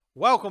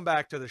Welcome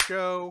back to the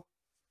show.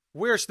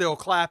 We're still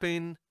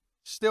clapping,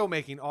 still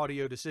making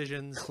audio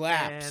decisions.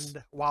 Claps.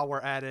 And while we're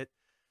at it,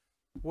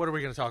 what are we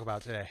going to talk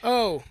about today?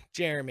 Oh,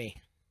 Jeremy,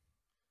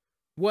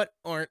 what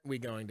aren't we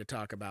going to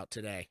talk about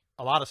today?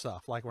 A lot of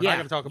stuff. Like, we're not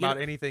going to talk about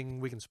anything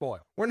we can spoil.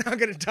 We're not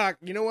going to talk,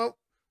 you know what?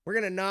 We're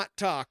going to not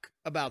talk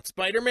about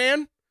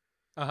Spider-Man.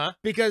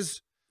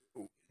 Because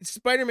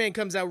Spider-Man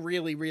comes out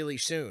really, really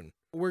soon.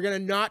 We're going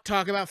to not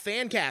talk about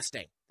fan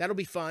casting. That'll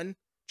be fun.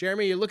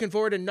 Jeremy, you looking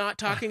forward to not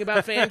talking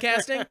about fan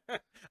casting?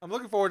 I'm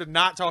looking forward to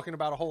not talking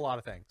about a whole lot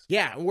of things.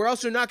 Yeah, we're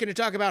also not going to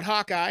talk about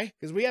Hawkeye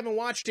because we haven't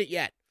watched it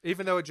yet.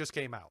 Even though it just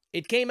came out.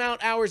 It came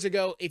out hours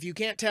ago. If you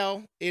can't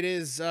tell, it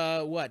is,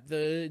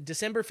 the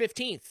December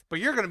 15th.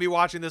 But you're going to be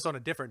watching this on a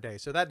different day,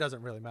 so that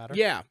doesn't really matter.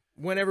 Yeah,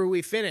 whenever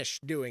we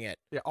finish doing it.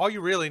 Yeah, all you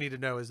really need to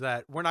know is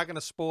that we're not going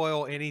to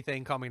spoil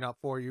anything coming up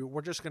for you.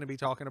 We're just going to be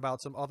talking about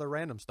some other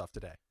random stuff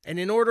today. And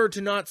in order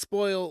to not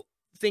spoil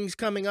things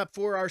coming up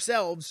for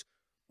ourselves,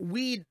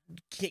 we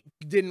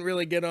didn't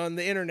really get on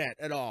the internet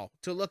at all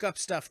to look up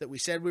stuff that we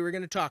said we were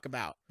going to talk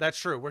about. That's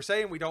true. We're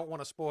saying we don't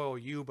want to spoil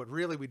you, but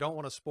really we don't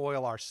want to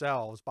spoil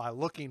ourselves by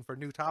looking for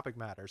new topic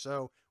matter.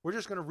 So we're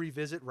just going to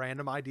revisit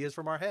random ideas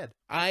from our head.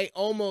 I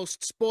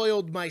almost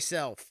spoiled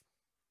myself,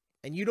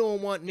 and you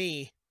don't want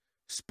me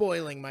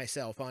spoiling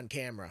myself on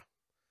camera.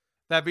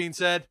 That being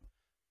said,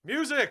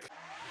 music!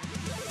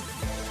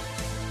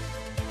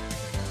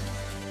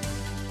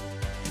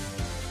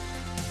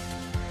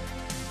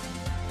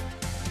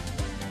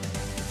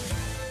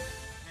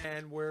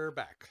 And we're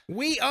back.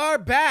 We are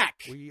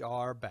back. We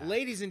are back.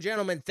 Ladies and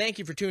gentlemen, thank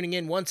you for tuning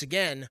in once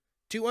again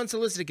to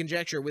Unsolicited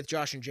Conjecture with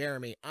Josh and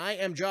Jeremy. I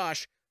am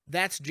Josh.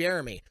 That's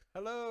Jeremy.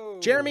 Hello.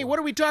 Jeremy, what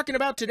are we talking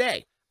about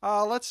today?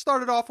 Let's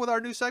start it off with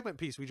our new segment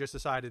piece we just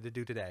decided to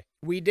do today.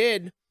 We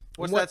did.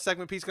 What's that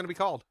segment piece going to be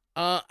called?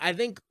 I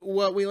think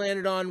what we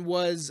landed on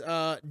was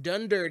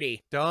Done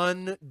Dirty.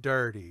 Done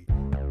Dirty.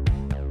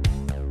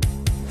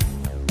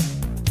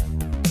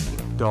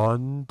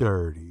 Done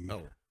Dirty.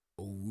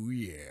 Oh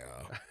yeah.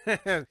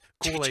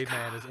 Kool-Aid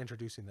Man is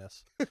introducing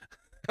this.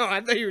 Oh,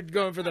 I thought you were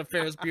going for the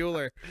Ferris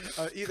Bueller.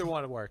 Either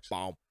one works.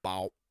 Bow,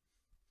 bow.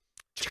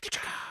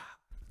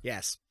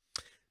 Yes.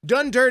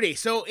 Done Dirty.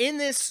 So in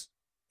this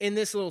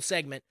little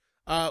segment,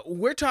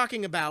 we're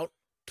talking about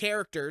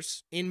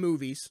characters in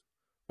movies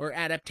or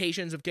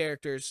adaptations of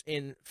characters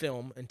in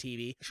film and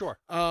TV. Sure.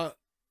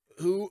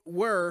 Who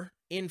were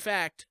in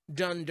fact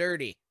done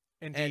dirty.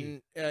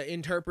 Indeed. And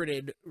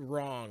interpreted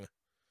wrong.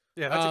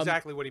 Yeah, that's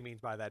exactly what he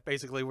means by that.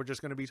 Basically, we're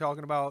just going to be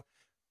talking about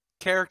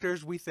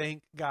characters we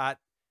think got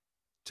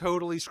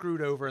totally screwed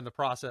over in the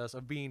process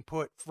of being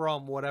put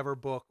from whatever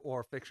book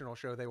or fictional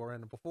show they were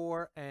in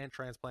before and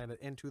transplanted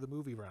into the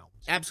movie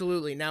realms.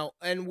 Absolutely. Now,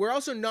 and we're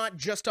also not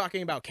just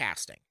talking about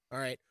casting, all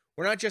right?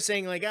 We're not just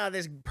saying like,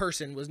 this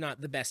person was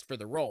not the best for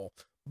the role,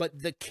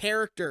 but the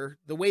character,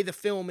 the way the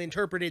film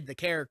interpreted the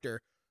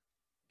character,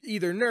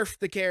 either nerfed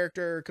the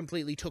character or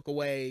completely took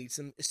away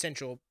some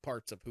essential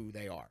parts of who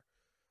they are.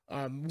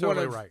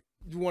 Totally right.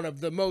 One of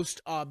the most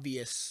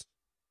obvious,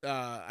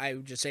 I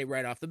would just say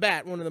right off the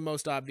bat, one of the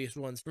most obvious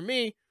ones for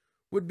me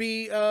would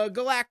be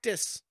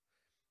Galactus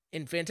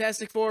in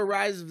Fantastic Four: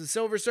 Rise of the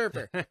Silver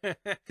Surfer.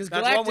 That's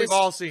one we've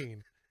all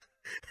seen.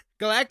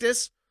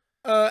 Galactus,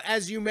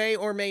 as you may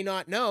or may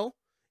not know,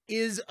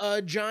 is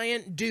a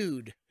giant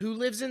dude who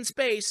lives in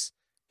space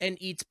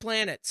and eats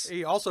planets.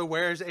 He also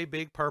wears a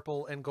big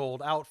purple and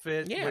gold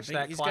outfit, which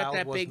that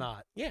Cloud was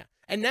not. Yeah.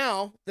 And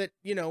now that,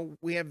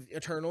 we have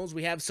Eternals,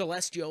 we have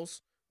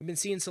Celestials. We've been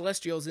seeing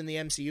Celestials in the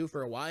MCU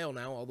for a while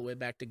now, all the way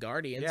back to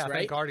Guardians, right? Yeah, I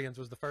think Guardians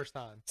was the first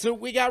time. So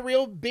we got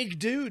real big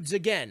dudes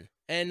again.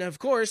 And, of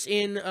course,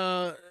 in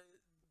the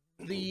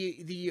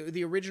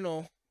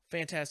original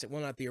Fantastic,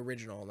 well, not the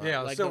original.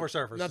 Like Silver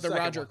Surfer. Not the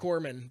Roger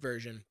Corman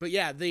version. But,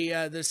 yeah,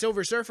 the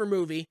Silver Surfer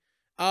movie,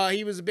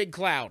 he was a big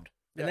cloud.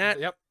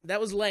 And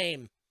that was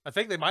lame. I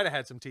think they might have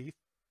had some teeth.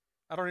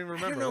 I don't even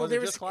remember. I don't know.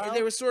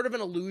 There was sort of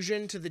an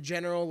allusion to the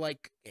general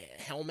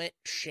helmet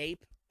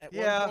shape at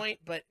one point,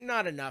 but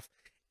not enough.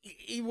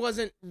 He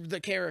wasn't the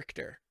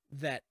character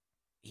that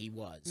he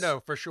was.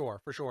 No, for sure.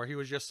 He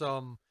was just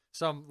some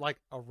a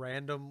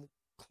random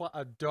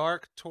a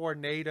dark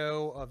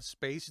tornado of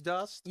space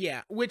dust.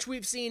 Yeah, which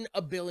we've seen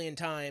a billion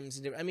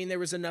times. I mean, there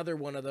was another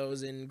one of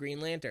those in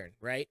Green Lantern,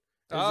 right?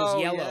 It was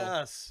just yellow.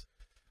 Yes.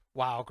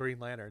 Wow, Green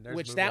Lantern.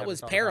 Which that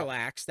was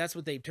Parallax. That's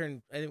what they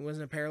turned. I think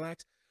wasn't it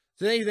Parallax.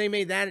 So they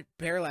made that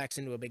Parallax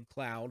into a big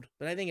cloud,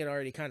 but I think it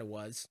already kind of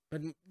was.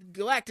 But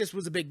Galactus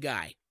was a big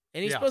guy,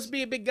 and he's supposed to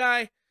be a big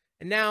guy.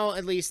 And now,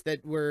 at least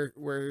that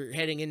we're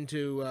heading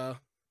into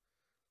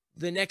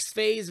the next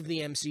phase of the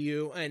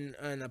MCU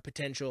and a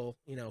potential,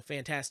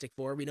 Fantastic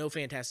Four. We know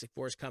Fantastic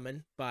Four is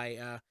coming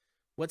by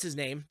what's his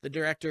name? The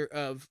director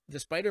of the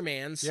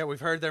Spider-Mans. Yeah, we've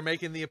heard they're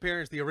making the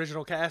appearance. The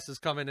original cast is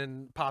coming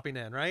and popping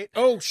in, right?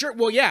 Oh, sure.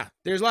 Well, yeah.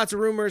 There's lots of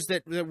rumors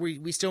that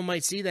we still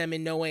might see them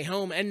in No Way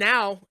Home. And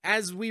now,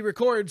 as we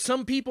record,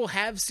 some people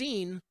have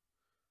seen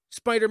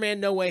Spider-Man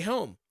No Way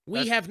Home.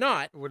 We have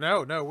not.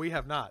 No, we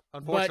have not.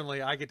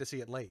 Unfortunately, I get to see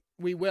it late.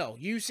 We will.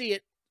 You see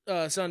it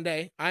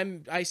Sunday.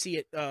 I see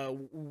it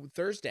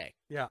Thursday.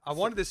 Yeah, I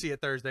wanted to see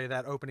it Thursday,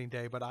 that opening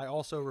day, but I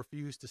also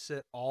refuse to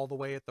sit all the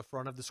way at the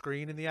front of the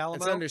screen in the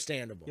Alamo. It's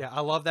understandable. Yeah,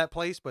 I love that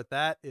place, but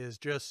that is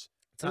just...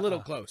 It's a little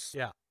close.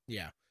 Yeah.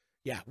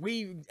 Yeah.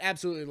 We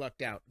absolutely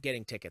lucked out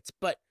getting tickets.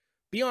 But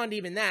beyond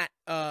even that,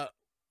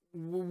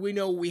 we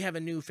know we have a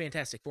new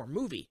Fantastic Four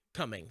movie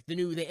coming, the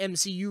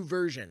MCU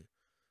version.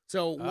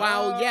 So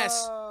while,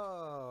 yes,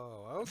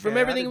 from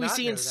everything we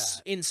see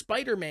in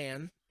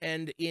Spider-Man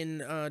and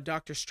in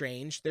Doctor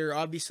Strange, they're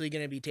obviously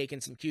going to be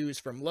taking some cues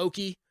from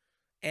Loki,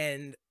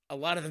 and a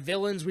lot of the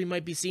villains we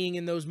might be seeing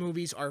in those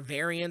movies are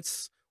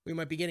variants. We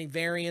might be getting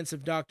variants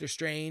of Doctor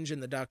Strange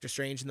and the Doctor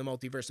Strange in the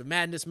Multiverse of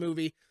Madness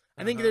movie.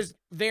 I think there's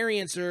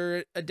variants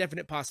are a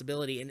definite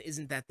possibility, and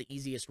isn't that the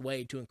easiest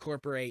way to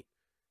incorporate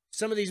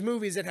some of these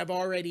movies that have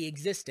already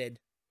existed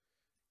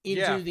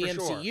into the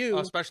MCU? Sure.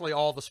 Especially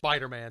all the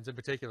Spider-Mans in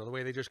particular, the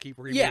way they just keep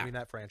rebooting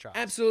that franchise.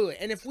 Absolutely.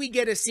 And if we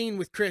get a scene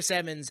with Chris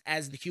Evans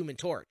as the Human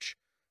Torch,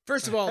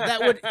 first of all,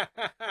 that would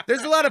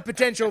there's a lot of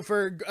potential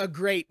for a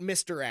great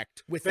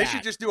misdirect with that. They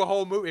should just do a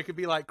whole movie. It could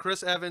be like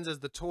Chris Evans as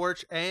the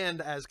Torch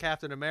and as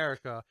Captain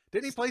America.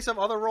 Didn't he play some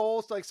other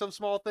roles, like some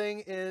small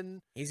thing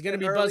in... He's going to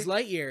be Buzz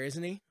Lightyear,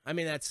 isn't he? I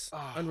mean, that's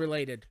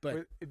unrelated,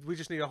 but... We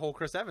just need a whole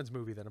Chris Evans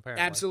movie then,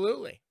 apparently.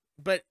 Absolutely.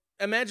 But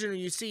imagine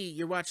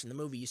you're watching the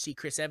movie, you see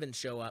Chris Evans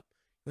show up,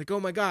 like, oh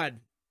my God,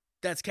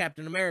 that's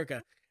Captain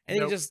America.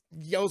 And he just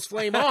yells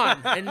flame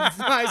on and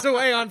flies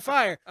away on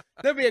fire.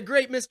 That'd be a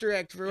great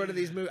misdirect for one of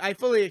these movies. I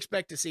fully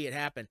expect to see it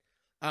happen.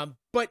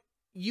 But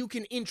you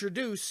can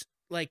introduce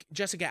like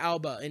Jessica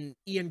Alba and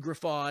Ian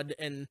Gruffudd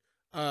and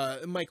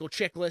Michael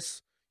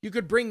Chiklis. You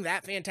could bring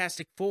that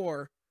Fantastic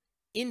Four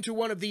into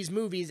one of these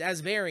movies as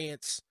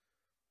variants,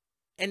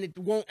 and it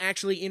won't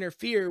actually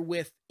interfere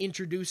with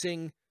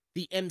introducing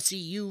the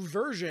MCU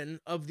version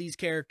of these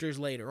characters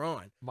later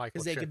on.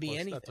 Michael they could be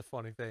anything. That's a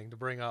funny thing to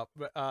bring up.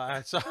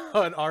 I saw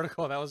an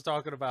article that was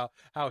talking about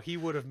how he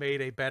would have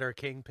made a better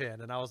Kingpin,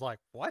 and I was like,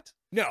 what?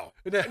 No.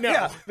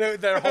 Yeah,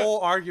 their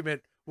whole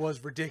argument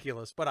was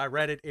ridiculous, but I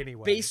read it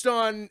anyway. Based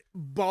on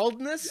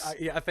baldness?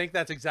 I think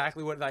that's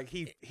exactly what, like,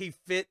 he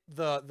fit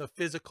the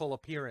physical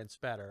appearance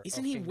better.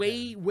 Isn't he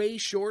way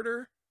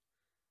shorter?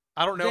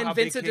 I don't know than how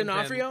Vincent big Kingpin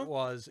D'Onofrio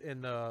was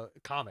in the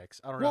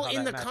comics. I don't know. Well,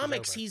 in the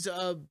comics, he's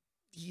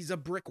a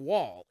brick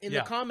wall. In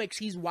the comics,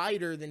 he's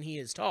wider than he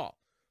is tall.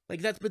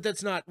 Like but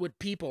that's not what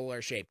people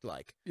are shaped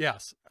like.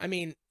 Yes. I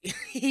mean,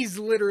 he's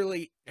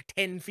literally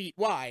 10 feet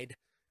wide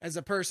as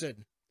a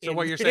person. So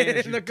what you're saying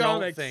is you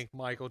don't think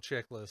Michael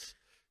Chiklis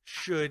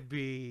should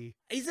be...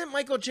 Isn't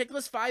Michael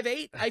Chiklis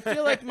 5'8"? I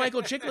feel like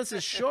Michael Chiklis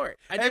is short.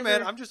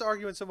 Man, I'm just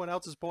arguing someone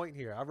else's point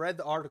here. I read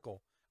the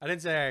article. I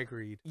didn't say I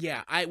agreed.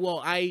 Yeah,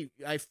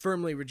 I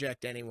firmly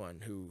reject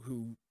anyone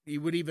who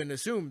would even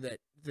assume that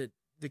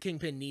the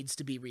Kingpin needs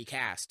to be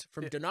recast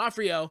from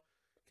D'Onofrio,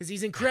 because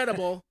he's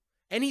incredible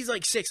and he's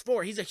like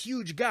 6'4". He's a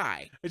huge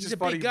guy. It's he's just a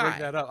funny big you guy.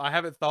 bring that up. I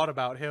haven't thought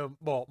about him.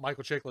 Well,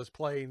 Michael Chiklis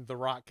playing the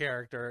Rock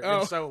character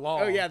in so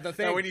long. Oh yeah, the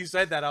Thing. And when you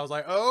said that, I was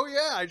like, oh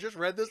yeah, I just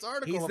read this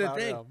article he's about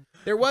the Thing. him.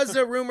 There was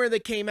a rumor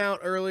that came out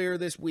earlier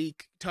this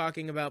week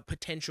talking about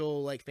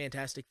potential like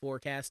Fantastic Four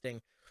casting.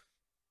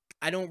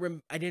 I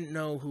didn't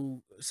know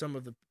who some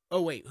of the...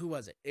 Oh, wait, who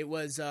was it? It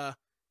was, well,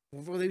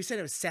 they said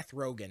it was Seth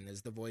Rogen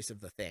as the voice of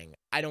the Thing.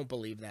 I don't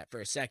believe that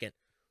for a second.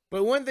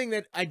 But one thing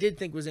that I did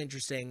think was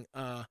interesting,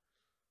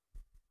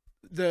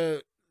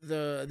 the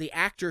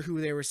actor who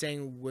they were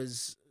saying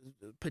was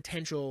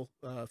potential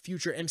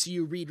future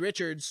MCU Reed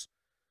Richards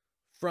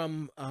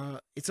from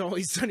It's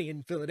Always Sunny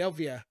in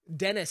Philadelphia,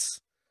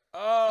 Dennis.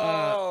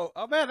 Oh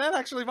man, that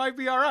actually might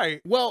be all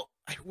right. Well,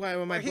 why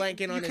am I blanking on his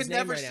name right now? You can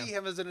never see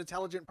him as an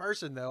intelligent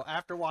person, though,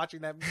 after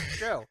watching that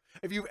show.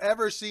 If you've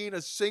ever seen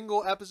a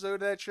single episode of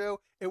that show,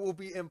 it will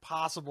be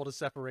impossible to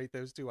separate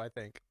those two, I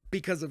think.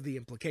 Because of the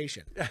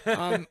implication.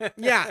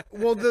 Yeah,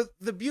 well,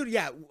 the beauty,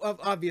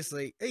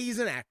 obviously, he's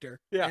an actor.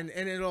 Yeah. And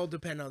it all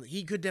depends on...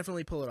 He could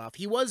definitely pull it off.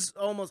 He was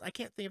almost... I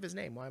can't think of his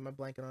name. Why am I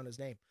blanking on his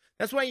name?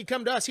 That's why you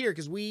come to us here,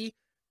 because we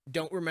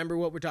don't remember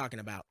what we're talking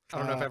about. I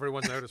don't know if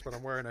everyone's noticed, but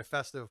I'm wearing a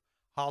festive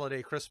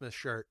holiday Christmas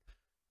shirt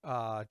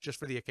just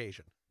for the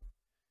occasion,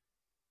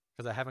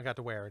 because I haven't got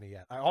to wear any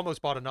yet. I almost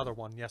bought another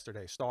one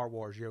yesterday, Star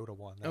Wars Yoda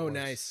one.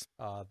 Nice.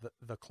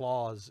 The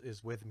clause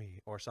is with me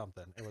or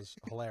something. It was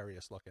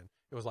hilarious looking.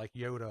 It was like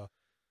Yoda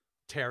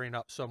tearing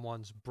up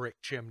someone's brick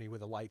chimney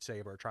with a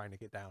lightsaber trying to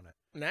get down it.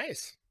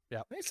 Nice.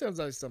 Yeah, that sounds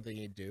like something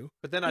he'd do.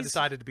 But then I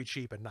decided to be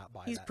cheap and not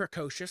buy He's that.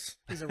 precocious.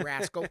 He's a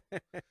rascal.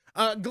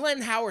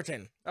 Glenn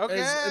Howerton.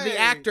 Okay. Is the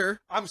actor.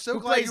 I'm so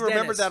glad you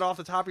remembered that off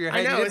the top of your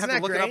head. I know, you didn't have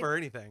to look great? it up or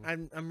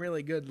anything. I'm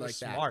really good like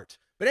that. Smart.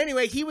 But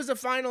anyway, he was a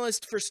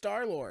finalist for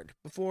Star-Lord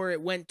before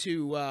it went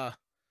to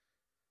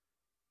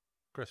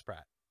Chris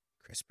Pratt.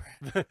 Chris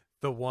Pratt.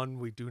 The one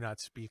we do not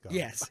speak of.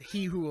 Yes,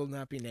 he who will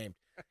not be named.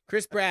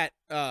 Chris Pratt,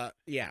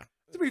 yeah.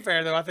 To be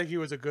fair, though, I think he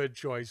was a good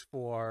choice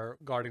for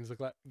Guardians of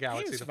the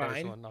Galaxy, the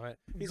first one.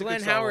 He's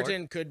Glenn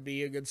Howerton could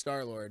be a good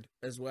Star-Lord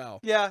as well.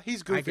 Yeah,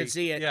 he's goofy. I could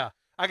see it. Yeah.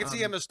 I can see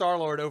him as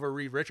Star-Lord over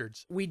Reed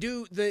Richards.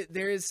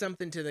 There is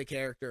something to the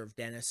character of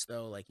Dennis,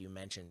 though, like you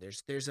mentioned.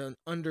 There's an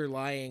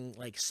underlying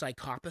like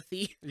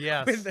psychopathy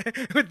Yes.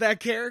 with that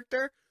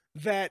character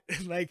that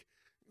like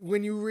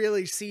when you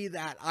really see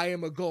that I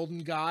am a golden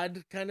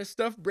god kind of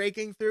stuff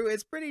breaking through,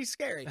 it's pretty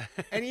scary.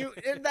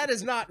 And that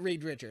is not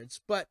Reed Richards,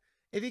 but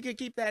if you could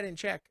keep that in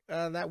check,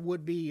 that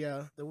would be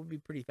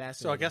pretty fascinating.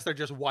 So I guess they're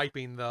just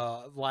wiping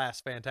the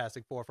last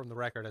Fantastic Four from the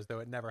record as though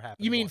it never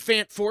happened. You mean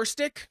Fant Four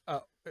Stick?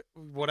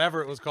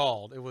 Whatever it was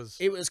called. It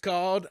was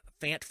called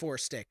Fant Four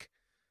Stick.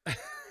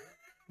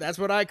 That's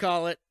what I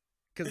call it,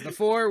 because the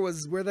 4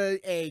 was where the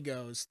A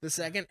goes, the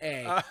second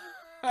A.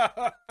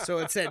 So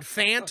it said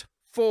Fant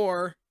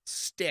Four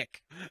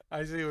Stick.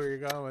 I see where you're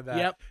going with that.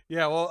 Yep.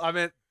 Yeah, well, I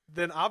mean,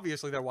 then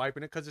obviously they're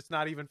wiping it because it's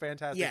not even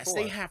Fantastic Four.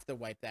 Yes, they have to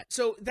wipe that.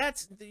 So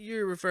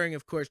you're referring,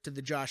 of course, to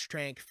the Josh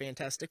Trank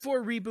Fantastic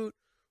Four reboot,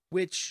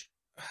 which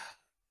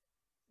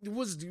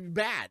was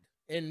bad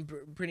in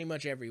pretty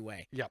much every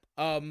way. Yep.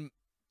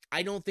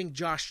 I don't think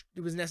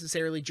it was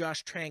necessarily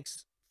Josh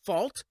Trank's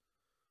fault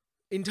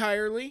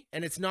entirely,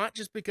 and it's not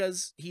just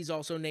because he's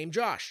also named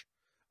Josh.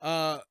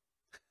 But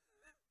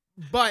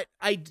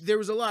there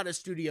was a lot of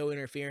studio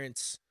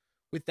interference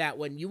with that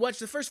one. You watch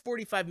the first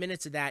 45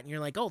 minutes of that, and you're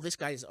like, oh, this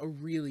guy's a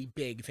really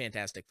big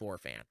Fantastic Four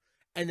fan.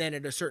 And then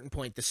at a certain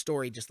point, the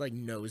story just like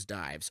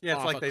nosedives. Yeah, it's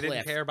off like a they cliff.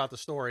 didn't care about the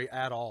story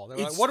at all. They're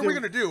like, what are we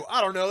going to do? I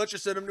don't know. Let's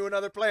just send him to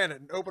another planet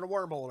and open a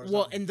wormhole or something.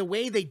 Well, and the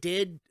way they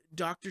did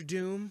Doctor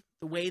Doom,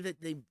 the way that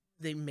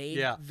they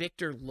made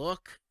Victor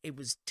look, it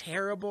was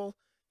terrible.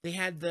 They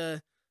had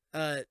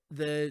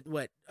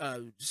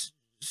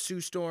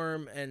Sue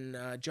Storm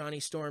and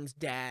Johnny Storm's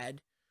dad,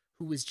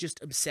 who was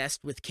just obsessed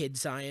with kid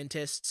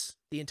scientists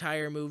the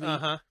entire movie.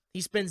 He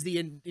spends the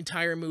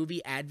entire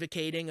movie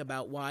advocating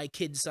about why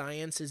kid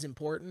science is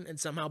important and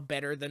somehow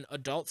better than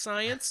adult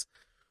science.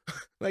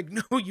 Like,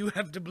 no, you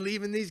have to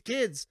believe in these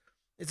kids.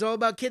 It's all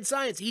about kid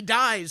science. He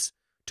dies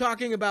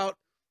talking about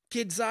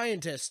kid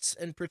scientists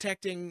and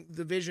protecting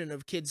the vision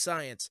of kid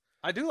science.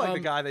 I do like the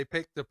guy they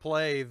picked to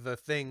play the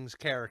Thing's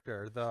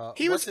character.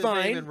 He was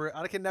fine.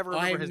 I can never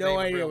remember his name. I have no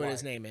idea what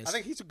his name is. I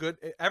think he's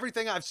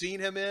everything I've seen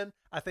him in,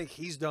 I think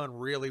he's done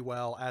really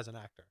well as an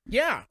actor.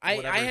 Yeah,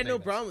 I had no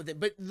problem with it.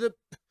 But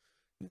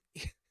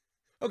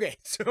okay,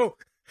 so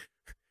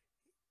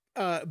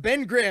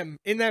Ben Grimm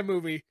in that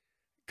movie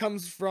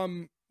comes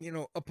from,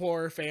 a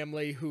poor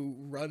family who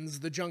runs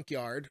the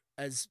junkyard,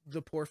 as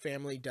the poor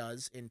family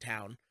does in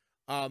town.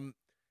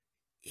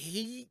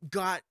 He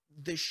got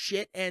the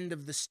shit end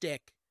of the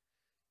stick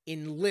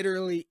in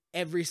literally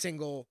every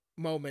single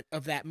moment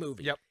of that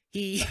movie. Yep.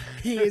 He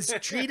is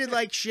treated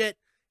like shit.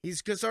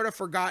 He's sort of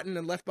forgotten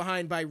and left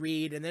behind by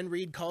Reed, and then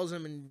Reed calls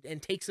him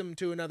and takes him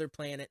to another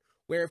planet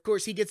where, of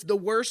course, he gets the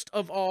worst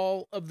of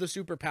all of the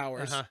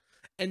superpowers.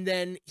 And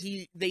then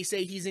they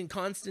say he's in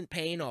constant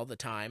pain all the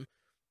time,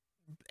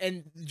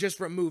 and just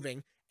from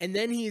moving. And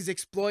then he's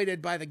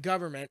exploited by the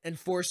government and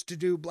forced to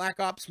do Black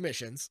Ops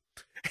missions.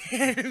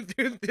 And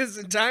through this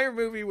entire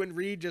movie, when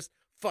Reed just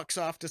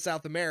fucks off to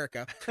South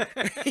America,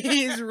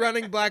 he's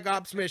running Black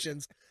Ops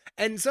missions.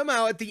 And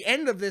somehow at the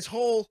end of this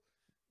whole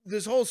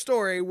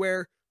story,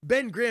 where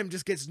Ben Grimm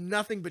just gets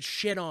nothing but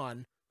shit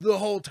on the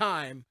whole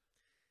time,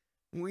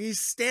 he's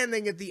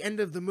standing at the end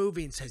of the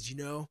movie and says,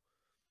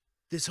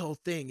 this whole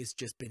thing has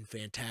just been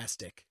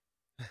fantastic.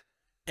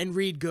 And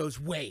Reed goes,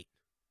 wait,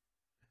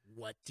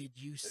 what did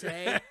you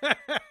say?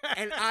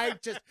 And I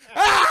just,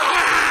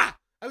 I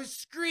was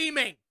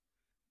screaming.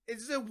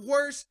 It's the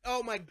worst.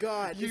 Oh my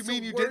God. You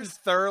mean you didn't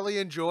thoroughly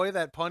enjoy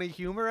that punny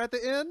humor at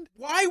the end?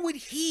 Why would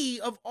he,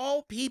 of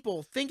all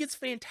people, think it's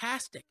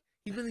fantastic?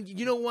 He's been,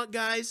 you know what,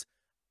 guys?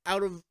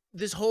 Out of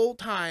this whole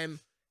time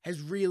has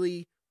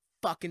really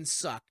fucking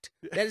sucked.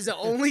 That is the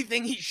only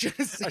thing he should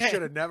have said. I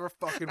should have never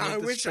fucking went I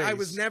to wish space. I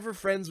was never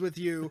friends with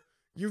you.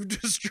 You've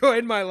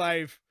destroyed my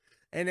life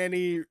and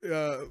any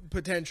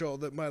potential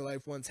that my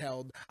life once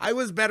held. I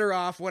was better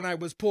off when I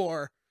was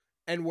poor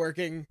and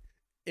working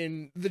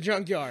in the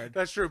junkyard.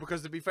 That's true,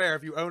 because to be fair,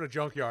 if you own a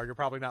junkyard, you're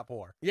probably not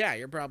poor. Yeah,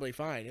 you're probably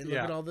fine. And look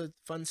at all the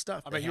fun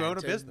stuff. I mean, you own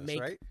a business,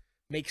 right?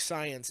 Make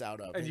science out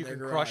of. And you can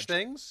crush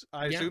things.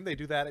 I assume they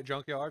do that at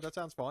junkyards. That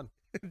sounds fun.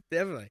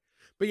 Definitely.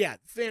 But yeah,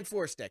 Fan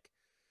Four Stick.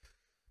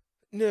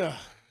 No,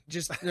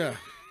 just no.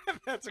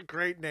 That's a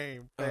great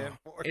name. Fan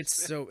Four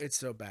it's Stick. it's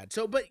so bad.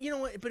 So, but you know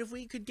what? But if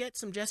we could get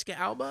some Jessica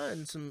Alba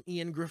and some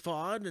Ian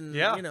Graffaud and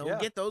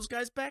get those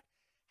guys back,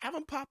 have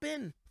them pop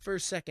in for a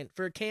second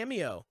for a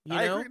cameo.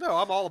 I agree. No,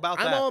 I'm all about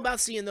that. I'm all about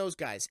seeing those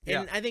guys,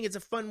 and I think it's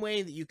a fun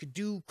way that you could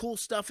do cool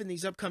stuff in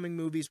these upcoming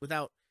movies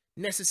without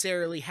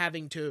necessarily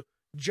having to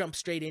jump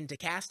straight into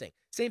casting.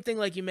 Same thing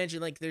like you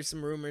mentioned, like there's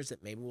some rumors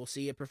that maybe we'll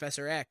see a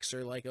Professor X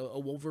or like a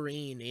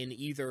Wolverine in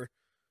either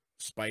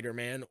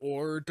Spider-Man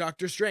or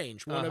Doctor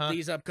Strange, one of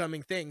these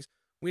upcoming things.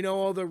 We know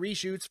all the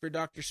reshoots for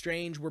Doctor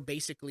Strange were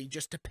basically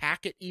just to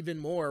pack it even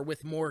more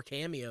with more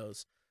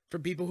cameos for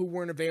people who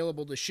weren't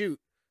available to shoot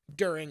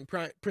during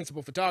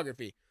principal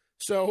photography.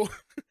 So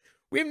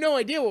we have no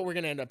idea what we're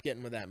gonna end up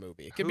getting with that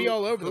movie. It could be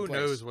all over the place.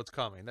 Who knows what's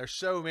coming? There's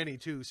so many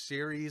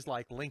series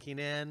like linking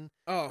in.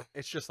 Oh,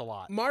 it's just a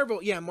lot.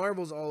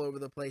 Marvel's all over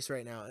the place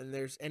right now,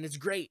 and it's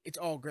great. It's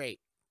all great.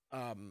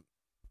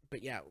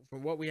 But yeah,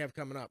 from what we have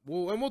coming up,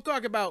 we'll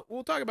talk about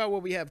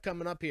what we have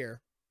coming up here,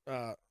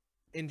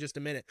 in just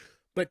a minute.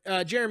 But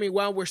Jeremy,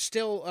 while we're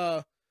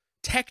still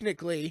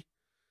technically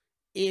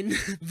in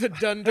the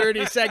Done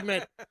Dirty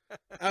segment,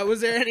 was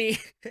there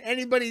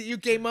anybody you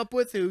came up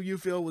with who you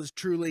feel was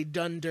truly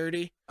done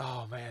dirty?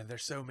 Oh man,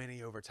 there's so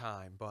many over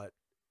time, but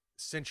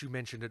since you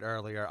mentioned it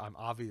earlier, I'm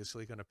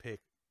obviously going to pick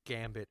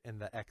Gambit in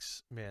the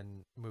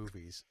X-Men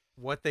movies.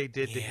 What they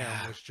did to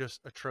him was just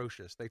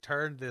atrocious. They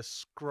turned this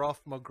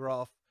Scruff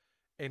McGruff,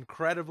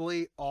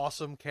 incredibly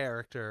awesome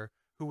character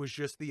who was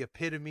just the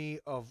epitome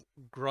of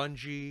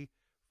grungy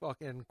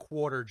fucking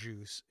quarter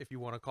juice, if you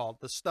want to call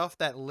it. The stuff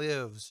that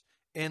lives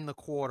in the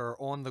quarter,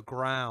 on the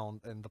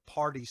ground, and the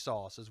party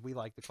sauce, as we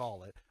like to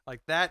call it.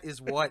 Like, that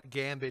is what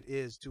Gambit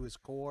is to his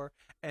core.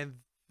 And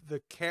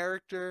the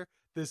character,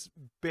 this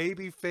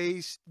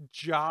baby-faced,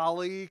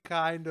 jolly,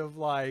 kind of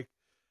like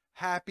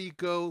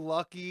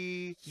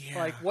happy-go-lucky.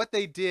 Like, what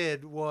they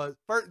did was,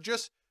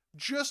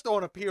 just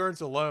on appearance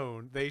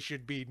alone, they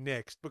should be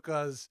nixed,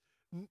 because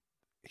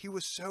he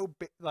was so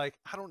like,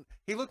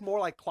 he looked more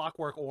like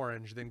Clockwork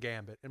Orange than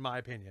Gambit, in my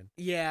opinion.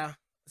 Yeah.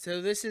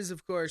 So this is,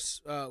 of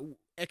course,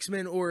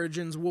 X-Men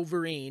Origins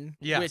Wolverine.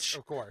 Yes,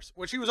 of course.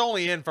 Which he was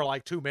only in for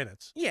like 2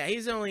 minutes. Yeah,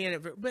 he's only in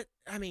it for, but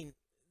I mean,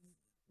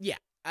 yeah,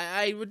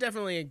 I would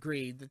definitely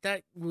agree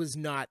that was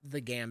not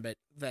the Gambit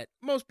that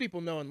most people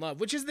know and love,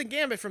 which is the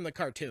Gambit from the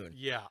cartoon.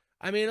 Yeah.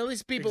 I mean, at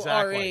least people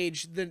our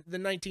age, the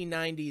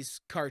 1990s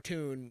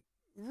cartoon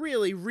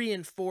really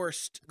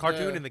reinforced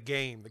cartoon in the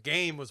game. The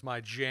game was my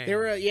jam. There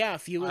were a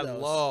few of those. I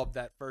loved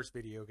that first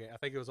video game. I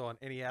think it was on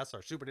NES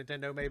or Super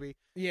Nintendo, maybe.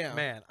 Yeah,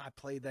 man, I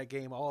played that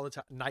game all the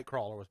time.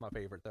 Nightcrawler was my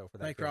favorite though for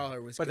that.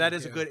 Nightcrawler was, but that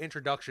is a good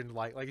introduction.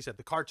 Like you said,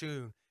 the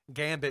cartoon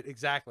Gambit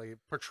exactly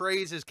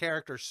portrays his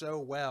character so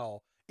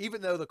well.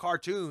 Even though the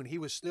cartoon, he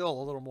was still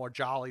a little more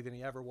jolly than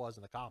he ever was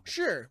in the comics.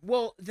 Sure.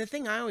 Well, the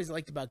thing I always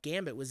liked about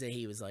Gambit was that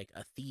he was like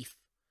a thief,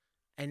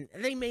 and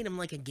they made him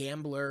like a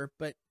gambler,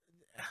 but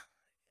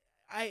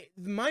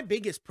my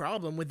biggest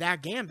problem with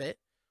that Gambit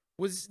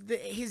was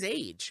his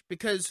age,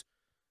 because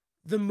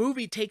the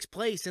movie takes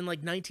place in like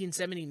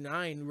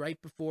 1979,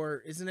 right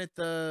before, isn't it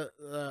the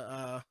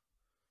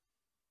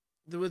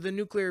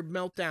nuclear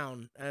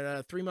meltdown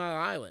at 3 Mile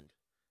Island?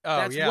 Oh,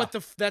 That's what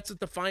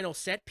the final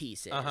set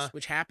piece is,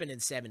 which happened in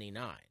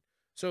 79.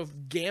 So if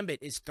Gambit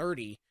is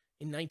 30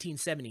 in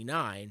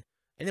 1979,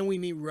 and then we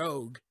meet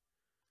Rogue,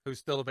 who's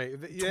still a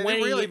baby. Yeah,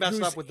 they really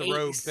messed up with the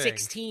Rogue thing.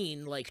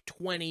 16, like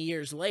 20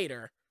 years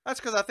later.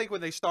 That's because I think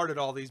when they started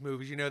all these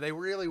movies, they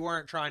really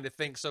weren't trying to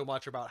think so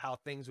much about how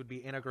things would be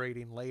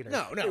integrating later.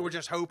 No. They were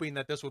just hoping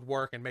that this would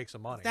work and make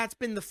some money. That's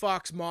been the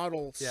Fox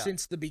model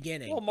since the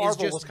beginning. Well,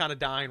 Marvel was kind of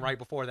dying right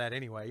before that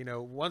anyway.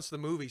 Once the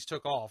movies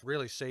took off,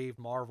 really saved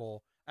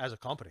Marvel as a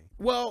company.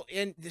 Well,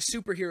 and the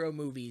superhero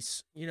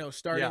movies,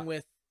 starting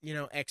with,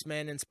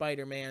 X-Men and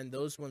Spider-Man,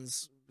 those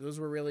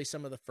were really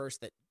some of the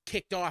first that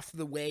kicked off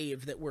the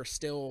wave that we're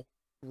still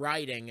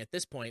riding at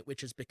this point,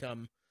 which has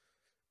become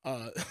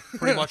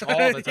pretty much all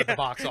that's at the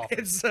box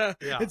office.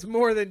 It's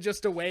more than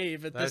just a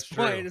wave at this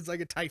point. True. It's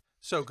like a type.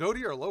 So go to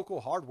your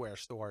local hardware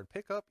store and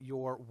pick up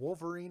your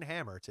Wolverine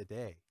hammer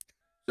today.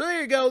 So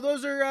there you go.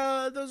 Those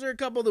are a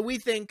couple that we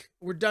think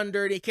were done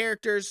dirty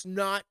characters,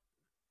 not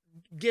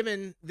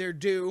given their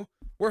due.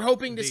 We're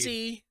hoping to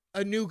see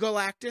a new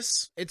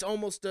Galactus. It's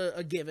almost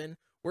a given.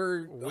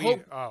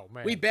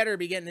 We better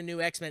be getting a new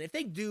X-Men. If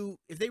they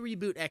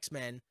reboot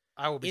X-Men,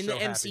 I will be in the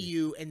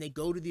MCU and they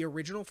go to the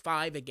original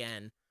 5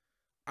 again,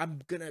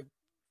 I'm gonna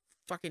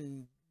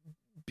fucking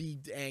be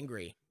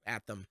angry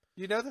at them.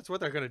 That's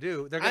what they're gonna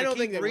do. They're gonna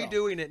keep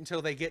redoing it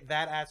until they get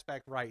that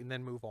aspect right and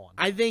then move on.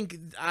 I think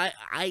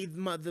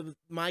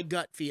my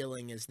gut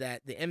feeling is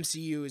that the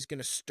MCU is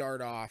gonna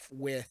start off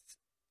with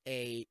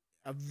a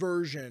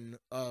version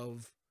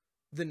of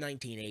the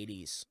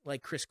 1980s,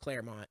 like Chris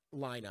Claremont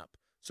lineup.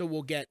 So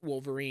we'll get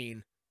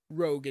Wolverine,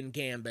 Rogue and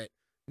Gambit,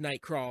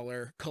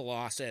 Nightcrawler,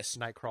 Colossus.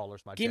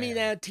 Nightcrawler's my Give jam. me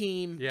that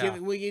team. Yeah.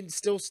 We can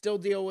still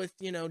deal with,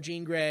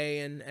 Jean Grey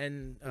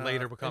and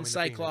later becoming and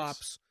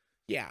Cyclops.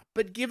 Yeah,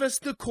 but give us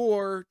the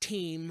core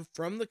team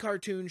from the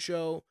cartoon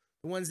show,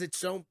 the ones that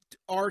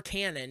are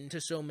canon to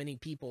so many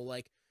people.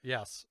 Like,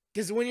 yes,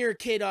 because when you're a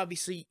kid,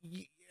 obviously,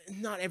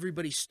 not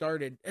everybody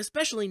started.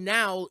 Especially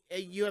now,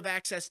 you have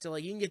access to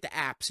you can get the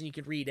apps and you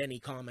can read any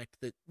comic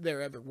that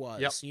there ever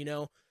was.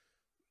 Yep.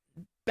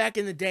 Back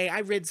in the day, I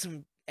read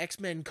some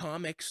X-Men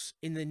comics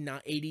in the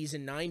 80s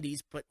and 90s,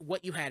 but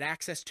what you had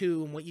access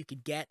to and what you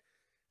could get,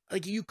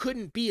 you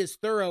couldn't be as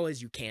thorough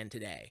as you can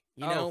today.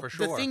 For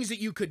sure. The things that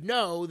you could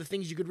know, the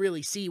things you could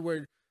really see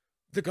were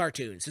the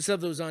cartoons, the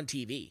stuff that was on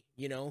TV,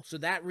 So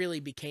that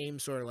really became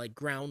sort of like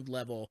ground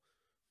level,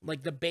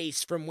 like the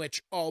base from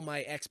which all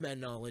my X-Men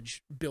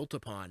knowledge built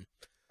upon.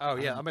 Oh,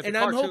 yeah. I'm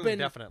hoping,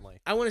 definitely.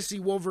 I want to see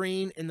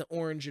Wolverine in the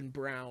orange and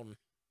brown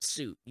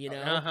suit, you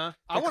know?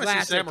 I want to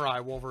see Samurai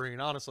Wolverine,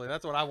 honestly.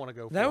 That's what I want to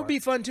go for. That would be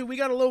fun too. We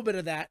got a little bit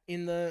of that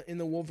in the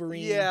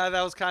Wolverine. Yeah,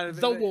 that was kind of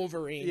the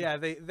Wolverine. Yeah,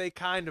 they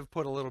kind of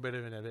put a little bit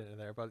of it in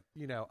there, but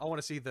I want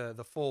to see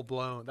the full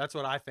blown. That's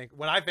what I think.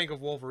 When I think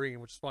of Wolverine,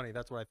 which is funny,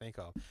 that's what I think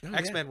of.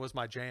 X-Men was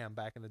my jam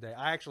back in the day.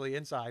 I actually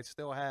inside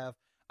still have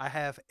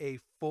a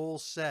full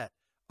set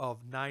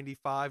of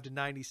 95 to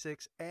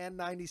 96 and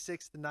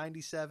 96 to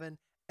 97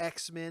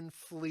 X-Men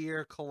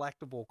Fleer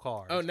collectible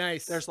cards. Oh,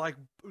 nice. There's like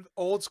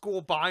old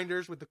school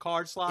binders with the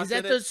card slots. Is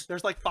that those?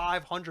 There's like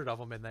 500 of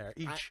them in there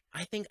each.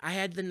 I think I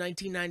had the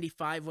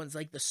 1995 ones,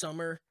 like the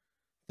summer,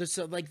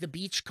 like the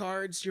beach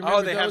cards. Do you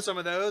remember they have some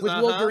of those with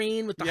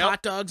Wolverine with the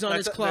hot dogs on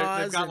his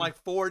claws. They've got like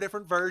 4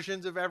 different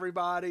versions of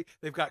everybody.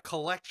 They've got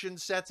collection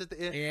sets at the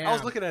end. Yeah. I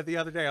was looking at it the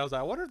other day. I was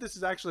like, I wonder if this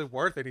is actually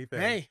worth anything.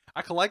 Hey,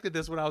 I collected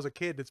this when I was a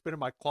kid. It's been in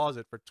my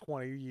closet for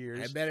 20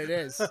 years. I bet it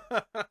is.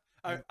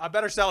 I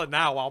better sell it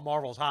now while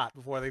Marvel's hot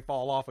before they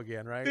fall off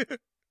again, right?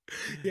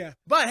 Yeah.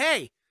 But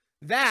hey,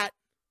 that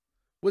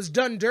was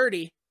Done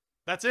Dirty.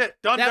 That's it.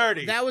 Done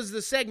Dirty. That was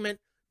the segment.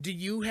 Do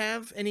you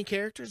have any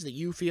characters that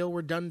you feel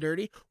were done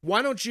dirty?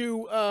 Why don't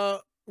you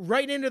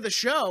write into the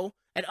show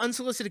at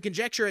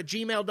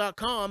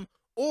unsolicitedconjecture@gmail.com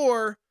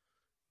or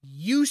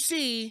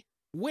UC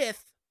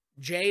with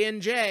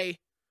J&J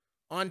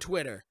on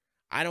Twitter.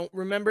 I don't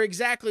remember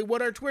exactly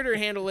what our Twitter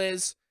handle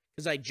is,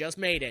 because I just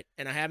made it,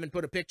 and I haven't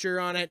put a picture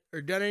on it or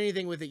done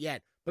anything with it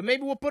yet. But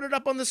maybe we'll put it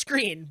up on the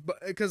screen,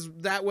 because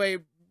that way,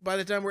 by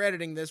the time we're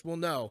editing this, we'll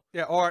know.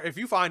 Yeah, or if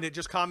you find it,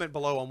 just comment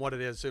below on what it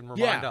is and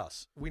remind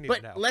us. We need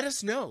to know. Let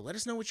us know. Let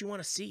us know what you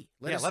want to see.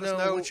 Let us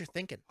know what you're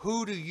thinking.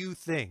 Who do you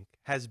think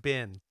has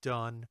been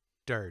done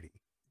dirty?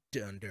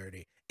 Done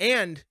dirty.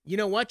 And you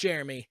know what,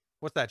 Jeremy?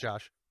 What's that,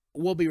 Josh?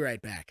 We'll be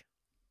right back.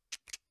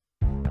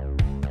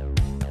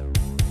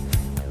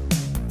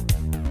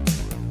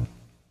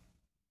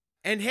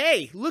 And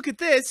hey, look at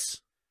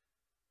this.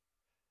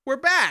 We're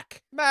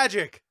back.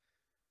 Magic.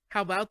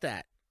 How about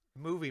that?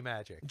 Movie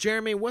magic.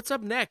 Jeremy, what's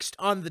up next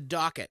on the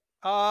docket?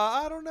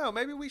 I don't know.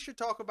 Maybe we should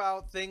talk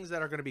about things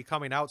that are going to be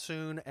coming out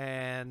soon.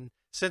 And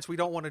since we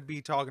don't want to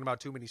be talking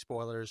about too many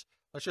spoilers,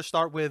 let's just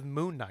start with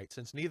Moon Knight,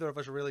 since neither of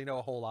us really know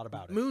a whole lot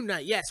about it. Moon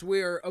Knight, yes.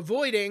 We're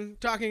avoiding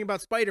talking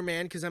about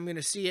Spider-Man because I'm going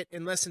to see it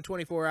in less than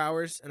 24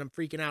 hours, and I'm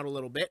freaking out a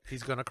little bit.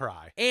 He's going to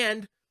cry.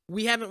 And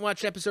we haven't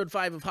watched episode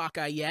 5 of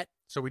Hawkeye yet.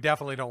 So we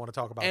definitely don't want to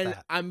talk about that. And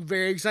I'm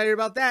very excited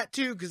about that,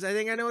 too, because I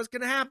think I know what's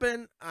going to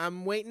happen.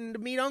 I'm waiting to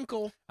meet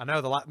Uncle. I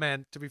know.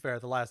 Man, to be fair,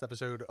 the last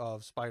episode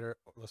of Spider-Man.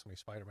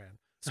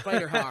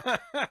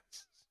 Spider-Hawk.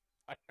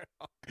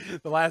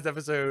 The last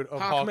episode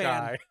of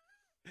Hawkeye.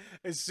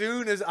 As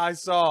soon as I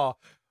saw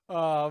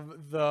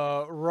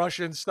the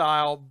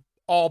Russian-style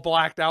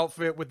all-blacked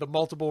outfit with the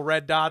multiple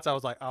red dots, I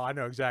was like, oh, I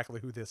know exactly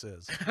who this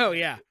is. Oh,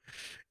 yeah.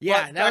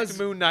 Yeah, but that was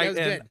Moon Knight and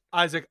good.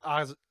 Oscar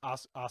Isaac.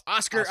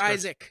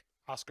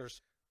 Oscar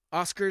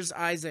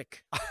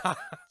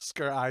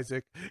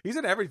Isaac. He's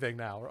in everything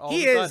now.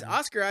 He is.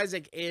 Oscar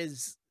Isaac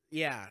is.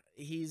 Yeah,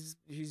 he's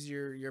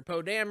your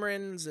Poe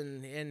Damerons,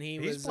 and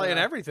he's playing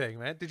everything,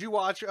 man. Did you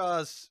watch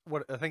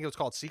what I think it was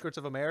called Secrets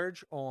of a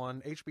Marriage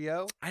on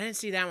HBO? I didn't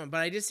see that one, but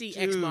I did see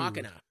Ex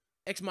Machina.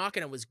 Ex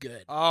Machina was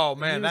good. Oh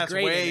man, that's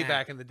way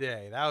back in the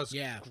day. That was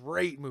a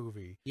great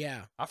movie.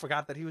 Yeah, I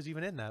forgot that he was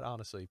even in that,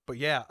 honestly. But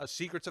yeah,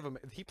 Secrets of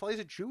he plays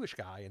a Jewish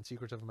guy in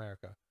Secrets of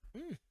America.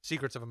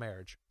 Secrets of a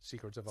Marriage.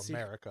 Secrets of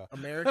America.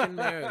 American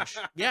Marriage.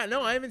 Yeah,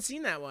 no, I haven't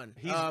seen that one.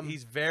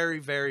 He's very,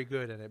 very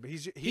good in it. But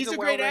he's a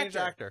great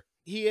actor.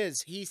 He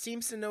is. He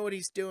seems to know what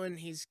he's doing.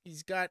 He's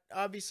got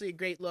obviously a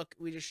great look.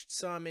 We just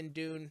saw him in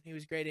Dune. He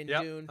was great in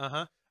Dune.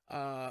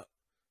 I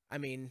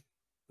mean,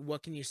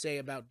 what can you say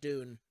about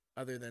Dune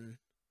other than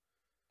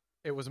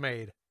it was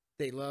made?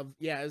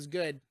 Yeah, it was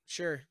good.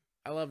 Sure.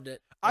 I loved it.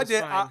 I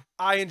did.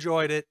 I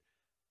enjoyed it.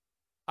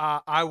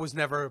 I was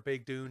never a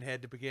big Dune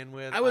head to begin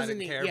with. I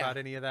didn't care about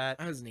any of that.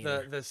 I wasn't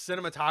either. The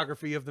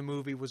cinematography of the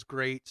movie was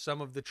great.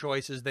 Some of the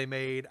choices they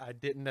made I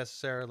didn't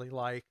necessarily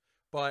like,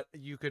 but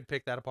you could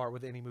pick that apart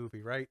with any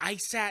movie, right? I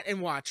sat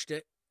and watched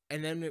it,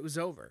 and then it was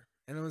over,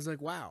 and I was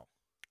like, "Wow."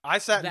 I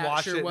sat and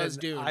watched it, and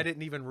Dune. I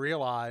didn't even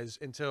realize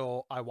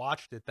until I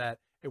watched it that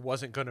it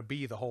wasn't going to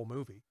be the whole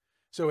movie.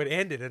 So it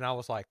ended, and I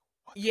was like,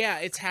 what? "Yeah,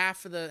 it's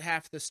half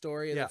the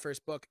story of the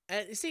first book."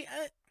 See,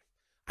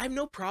 I have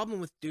no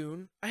problem with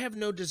Dune. I have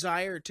no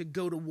desire to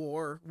go to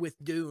war with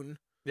Dune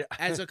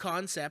as a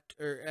concept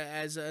or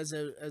as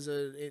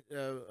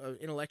a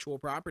intellectual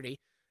property.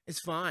 It's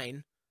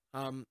fine.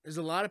 There's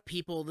a lot of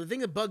people. The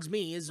thing that bugs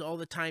me is all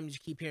the times you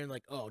keep hearing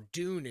like, "Oh,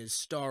 Dune is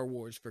Star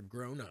Wars for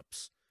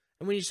grown-ups,"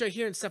 and when you start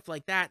hearing stuff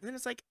like that, then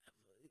it's like,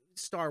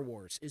 Star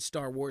Wars is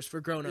Star Wars for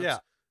grown-ups. Yeah.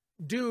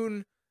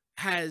 Dune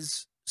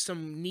has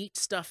some neat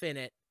stuff in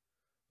it,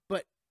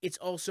 but it's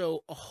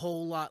also a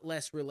whole lot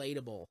less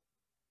relatable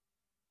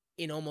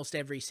in almost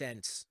every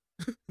sense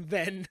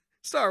than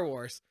Star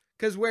Wars.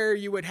 Because where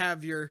you would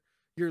have your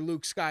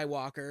Luke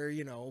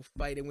Skywalker,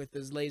 fighting with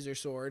his laser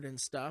sword and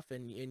stuff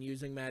and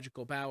using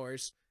magical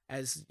powers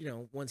as,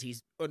 once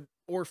he's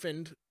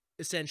orphaned,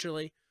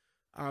 essentially.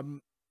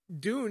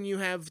 Dune, you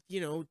have,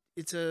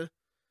 it's a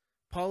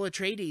Paul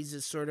Atreides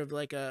is sort of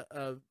like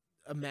a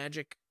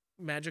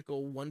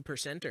magical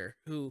 1%er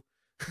who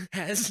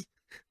has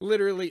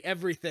literally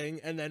everything,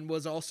 and then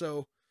was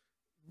also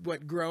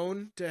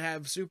grown to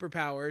have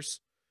superpowers,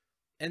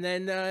 and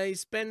then he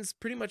spends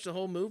pretty much the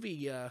whole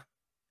movie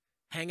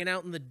hanging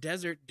out in the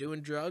desert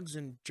doing drugs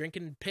and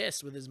drinking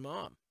piss with his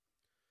mom.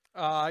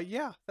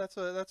 Yeah, that's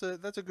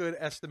a good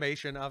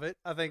estimation of it.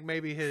 I think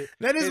maybe his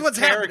what's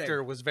character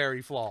happening. was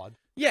very flawed.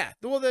 Yeah,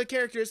 well, the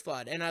character is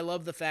flawed, and I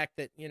love the fact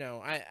that,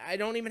 I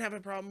don't even have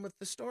a problem with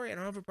the story. I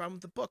don't have a problem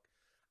with the book.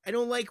 I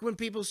don't like when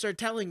people start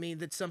telling me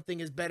that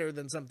something is better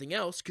than something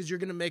else, because you're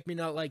going to make me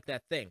not like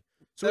that thing.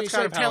 So that's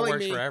kind of how it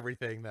works for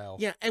everything, though.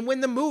 Yeah, and when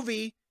the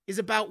movie is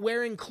about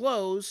wearing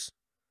clothes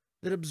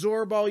that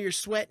absorb all your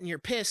sweat and your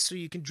piss so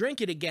you can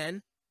drink it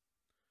again.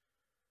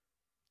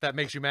 That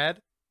makes you mad?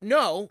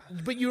 No,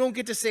 but you don't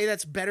get to say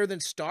that's better than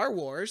Star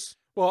Wars.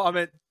 Well, I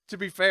mean, to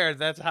be fair,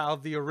 that's how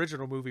the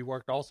original movie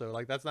worked also.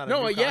 Like, that's not a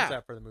new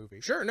concept for the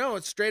movie. Sure, no,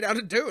 it's straight out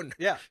of Dune.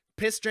 Yeah.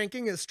 Piss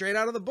drinking is straight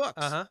out of the books.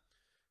 Uh-huh.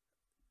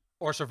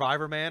 Or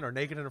Survivor Man or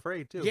Naked and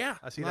Afraid, too. Yeah.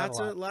 I see that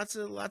a lot. Lots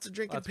of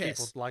drinking piss.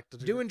 People like to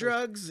doing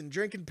drugs and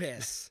drinking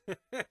piss.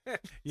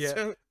 Yeah.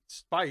 So,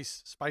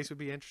 Spice would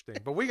be interesting.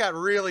 But we got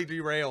really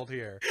derailed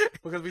here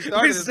because we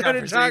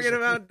started talking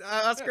about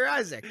Oscar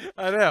Isaac.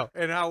 I know,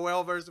 and how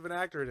well versed of an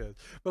actor it is.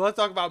 But let's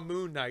talk about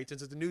Moon Knight,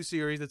 since it's a new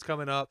series that's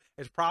coming up.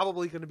 It's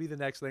probably going to be the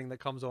next thing that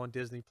comes on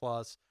Disney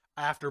Plus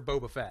after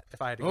Boba Fett,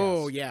 if I had to guess.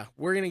 Oh, yeah.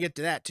 We're going to get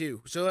to that,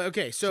 too. So,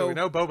 okay. So we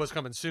know Boba's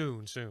coming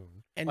soon.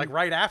 And like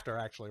right after,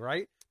 actually,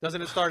 right?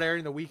 Doesn't it start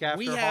airing the week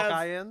after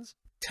Hawkeye ends?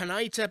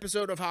 Tonight's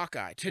episode of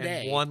Hawkeye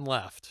today. And one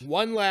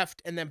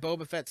left, and then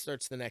Boba Fett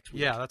starts the next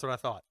week. Yeah, that's what I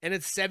thought. And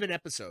it's 7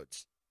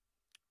 episodes.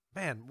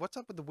 Man, what's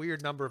up with the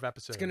weird number of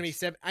episodes? It's going to be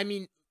 7. I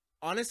mean,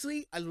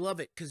 honestly, I love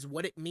it because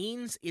what it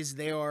means is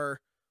they are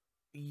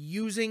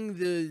using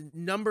the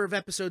number of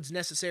episodes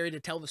necessary to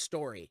tell the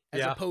story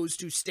as opposed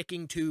to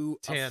sticking to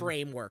 10. A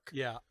framework.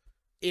 Yeah.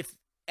 If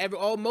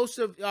most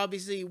of,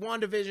 obviously,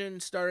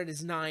 WandaVision started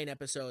as 9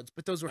 episodes,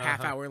 but those were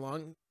half-hour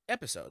long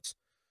episodes.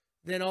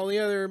 Then all the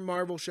other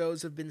Marvel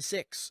shows have been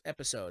 6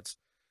 episodes.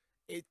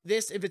 If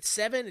it's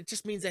 7, it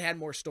just means they had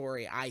more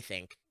story, I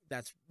think.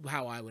 That's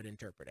how I would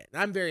interpret it.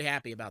 And I'm very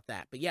happy about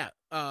that. But yeah,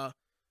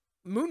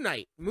 Moon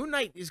Knight. Moon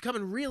Knight is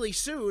coming really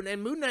soon,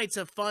 and Moon Knight's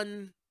a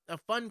fun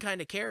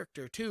kind of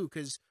character too,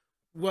 because,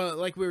 well,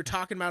 like we were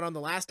talking about on the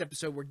last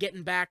episode, we're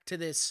getting back to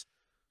this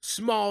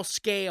small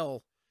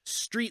scale,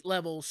 street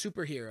level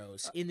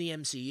superheroes in the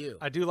MCU.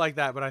 I do like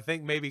that, but I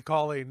think maybe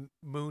calling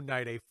Moon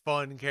Knight a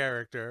fun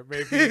character,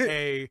 maybe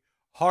a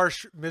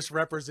harsh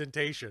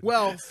misrepresentation.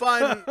 Well,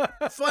 fun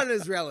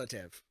is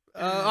relative,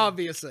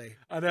 obviously.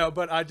 I know,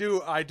 but I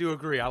do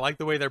agree. I like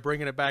the way they're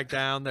bringing it back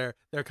down. They're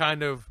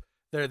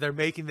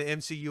making the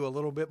MCU a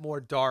little bit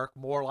more dark,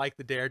 more like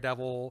the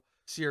Daredevil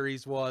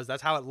series was.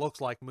 That's how it looks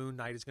like Moon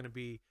Knight is going to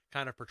be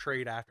kind of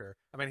portrayed after.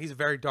 I mean, he's a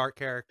very dark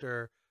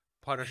character.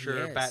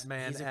 Punisher,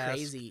 Batman. He's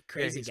a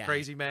crazy guy.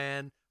 Crazy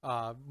man.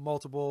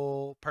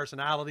 Multiple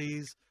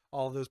personalities.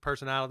 All of those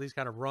personalities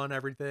kind of run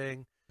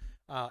everything.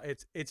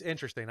 It's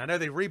interesting. I know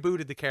they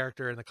rebooted the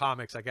character in the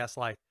comics, I guess,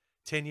 like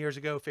 10 years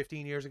ago,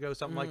 15 years ago,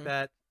 something like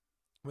that.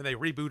 When they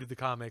rebooted the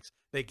comics,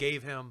 they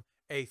gave him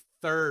a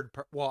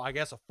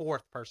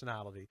fourth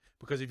personality,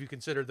 because if you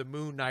consider the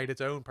Moon Knight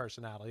its own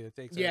personality, it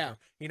takes over.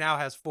 He now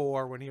has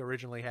 4 when he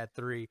originally had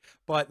 3.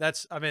 But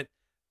that's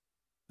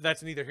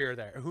neither here or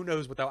there. Who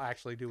knows what they'll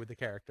actually do with the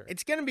character?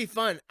 It's gonna be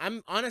fun.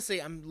 I'm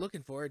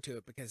looking forward to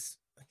it because,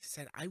 like I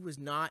said, I was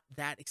not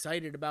that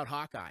excited about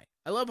Hawkeye.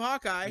 I love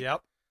Hawkeye.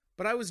 Yep.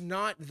 But I was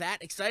not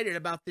that excited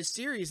about this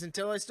series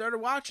until I started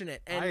watching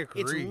it. And I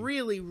agree. It's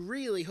really,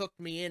 really hooked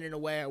me in a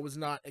way I was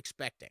not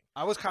expecting.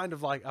 I was kind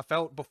of like, I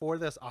felt before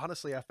this,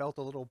 honestly, I felt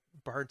a little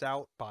burnt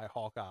out by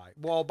Hawkeye.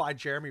 Well, by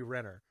Jeremy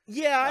Renner.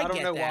 Yeah, I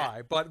don't know that.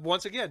 why. But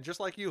once again,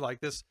 just like you, like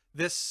this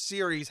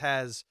series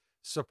has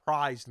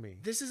surprised me.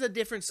 This is a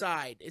different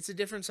side. It's a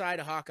different side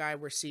of Hawkeye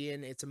we're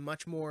seeing. It's a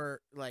much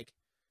more, like,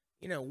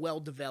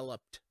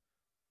 well-developed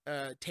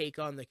take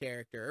on the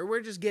character, or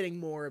we're just getting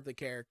more of the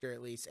character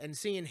at least, and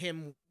seeing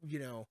him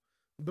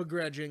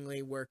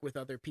begrudgingly work with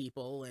other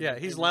people, and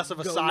he's less of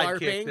a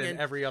sidekick than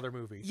every other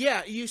movie.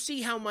 You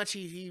see how much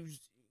he's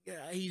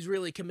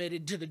really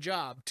committed to the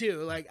job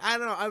too. Like, I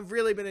don't know, I've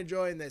really been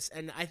enjoying this,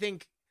 and I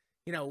think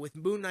with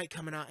Moon Knight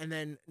coming out, and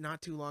then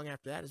not too long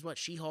after that is what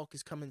She-Hulk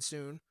is coming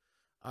soon.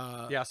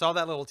 I saw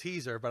that little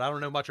teaser, but I don't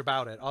know much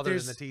about it other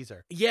than the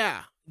teaser.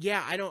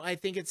 I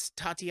think it's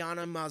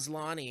Tatiana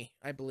Maslany,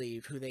 I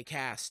believe, who they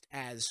cast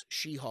as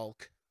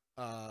She-Hulk,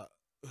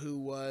 who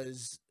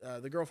was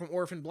the girl from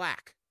Orphan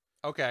Black.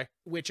 Okay.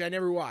 Which I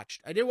never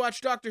watched. I did watch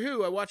Doctor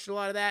Who. I watched a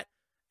lot of that,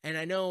 and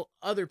I know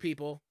other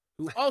people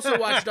who also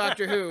watched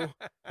Doctor Who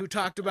who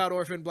talked about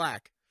Orphan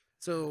Black.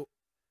 So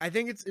I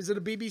think is it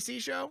a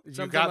BBC show?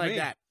 Something like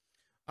that.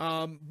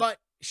 But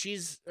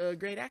she's a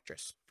great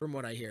actress, from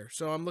what I hear.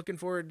 So I'm looking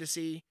forward to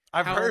see.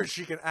 I've heard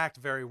she can act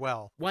very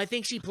well. Well, I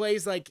think she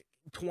plays like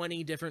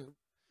 20 different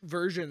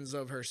versions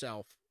of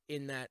herself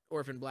in that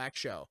Orphan Black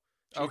show.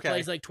 She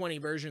plays like 20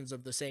 versions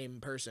of the same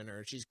person,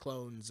 or she's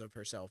clones of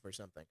herself or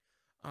something.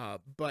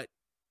 But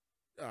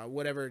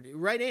whatever,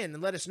 write in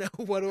and let us know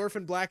what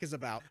Orphan Black is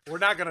about. We're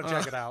not gonna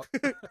check it out.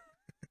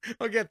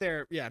 I'll get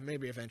there. Yeah,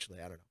 maybe eventually.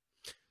 I don't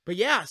know. But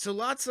yeah, so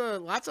lots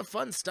of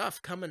fun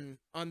stuff coming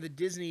on the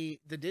Disney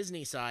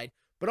side.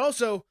 But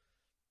also,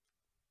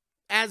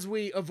 as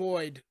we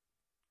avoid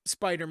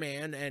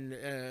Spider-Man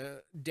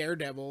and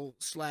Daredevil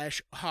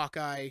 /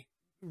 Hawkeye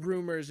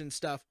rumors and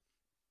stuff,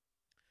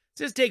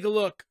 just take a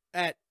look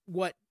at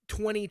what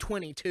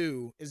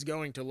 2022 is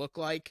going to look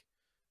like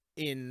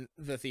in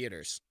the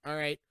theaters. All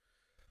right.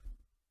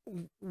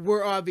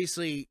 We're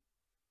obviously,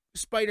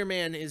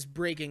 Spider-Man is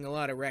breaking a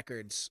lot of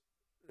records,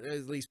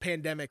 at least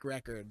pandemic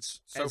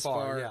records, so as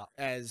far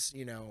as,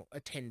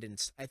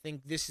 attendance. I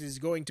think this is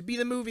going to be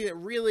the movie that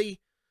really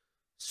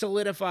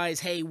solidifies,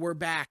 hey, we're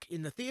back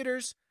in the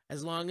theaters,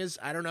 as long as,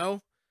 I don't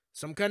know,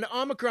 some kind of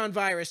Omicron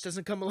virus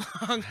doesn't come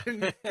along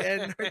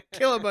and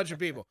kill a bunch of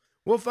people.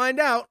 We'll find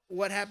out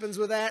what happens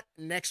with that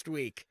next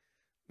week.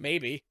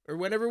 Maybe. Or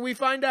whenever we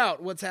find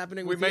out what's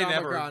happening with the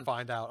Omicron. We may never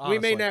find out, honestly.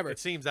 We may never. It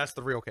seems that's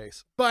the real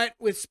case. But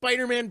with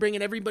Spider-Man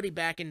bringing everybody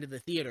back into the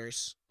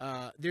theaters,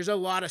 there's a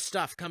lot of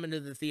stuff coming to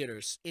the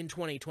theaters in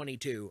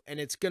 2022, and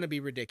it's going to be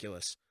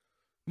ridiculous.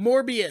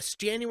 Morbius,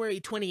 January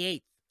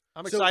 28th.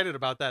 I'm excited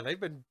about that. They've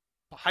been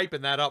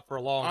hyping that up for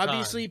a long time.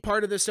 Obviously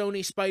part of the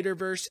Sony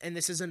Spider-Verse, and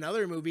this is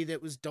another movie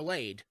that was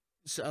delayed.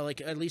 So, like,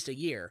 at least a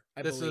year,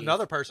 I believe. This is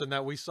another person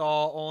that we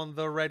saw on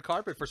the red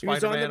carpet for Spider-Man.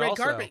 He was on the red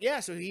also. carpet,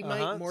 yeah. So he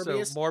might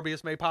Morbius. So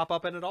Morbius may pop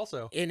up in it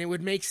also, and it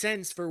would make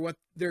sense for what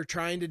they're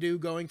trying to do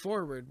going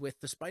forward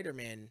with the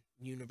Spider-Man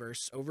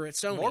universe over at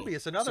Sony.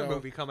 Morbius, another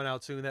movie coming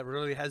out soon that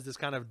really has this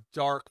kind of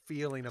dark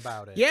feeling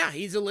about it. Yeah,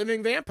 he's a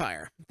living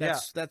vampire.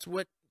 That's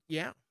what.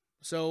 Yeah.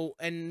 So,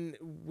 and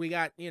we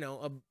got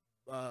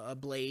a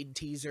Blade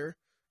teaser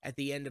at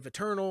the end of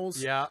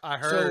Eternals. Yeah, I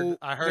heard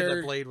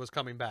that Blade was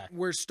coming back.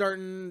 We're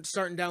starting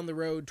down the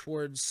road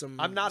towards some.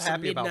 I'm not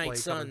happy about Blade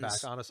Suns. coming back,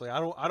 honestly. I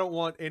don't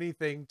want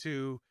anything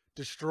to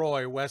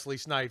destroy Wesley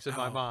Snipes in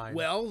my mind.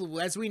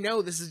 Well, as we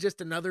know, this is just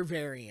another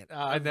variant.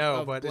 I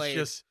know, but Blade.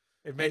 It's just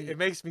it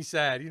makes me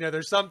sad.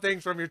 There's some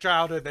things from your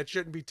childhood that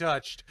shouldn't be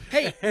touched.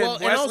 Hey, and well,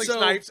 Wesley and also,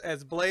 Snipes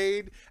as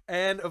Blade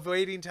and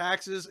evading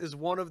taxes is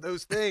one of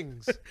those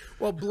things.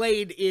 Well,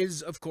 Blade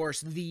is, of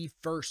course, the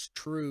first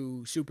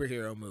true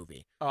superhero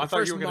movie. Oh, I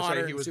thought you were going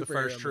to say he was the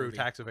first true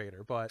tax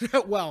evader,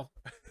 but well,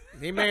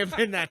 he may have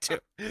been that too.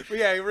 But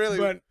yeah, he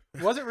really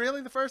was it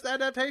really the first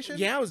adaptation?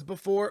 Yeah, it was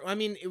before. I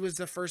mean, it was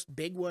the first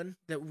big one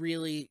that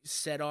really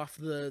set off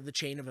the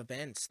chain of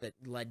events that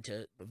led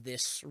to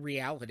this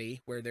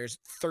reality where there's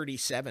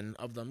 37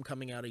 of them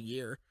coming out a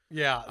year.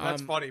 Yeah,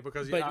 that's funny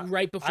because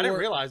right before, I didn't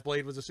realize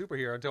Blade was a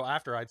superhero until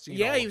after I'd seen.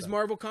 Yeah, he was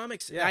Marvel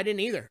Comics. Yeah. I didn't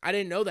either. I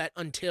didn't know that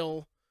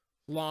until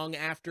long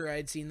after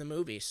I'd seen the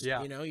movies.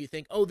 Yeah, you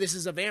think, oh, this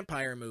is a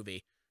vampire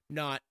movie,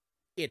 not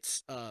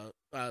it's a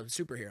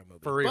superhero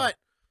movie. For real. But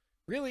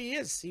really he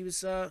is. He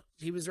was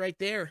right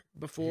there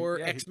before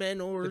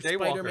X-Men or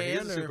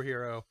Spider-Man. He's a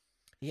superhero.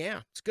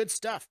 Yeah, it's good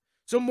stuff.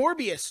 So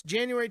Morbius,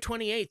 January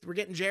 28th, we're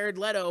getting Jared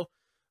Leto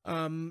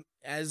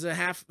as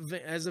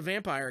a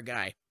vampire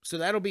guy. So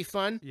that'll be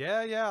fun.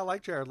 Yeah, I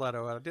like Jared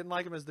Leto. I didn't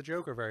like him as the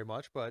Joker very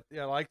much, but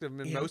yeah, I liked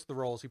him in most of the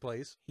roles he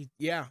plays.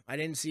 I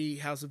didn't see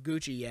House of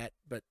Gucci yet,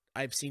 but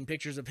I've seen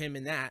pictures of him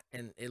in that,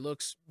 and it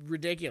looks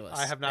ridiculous.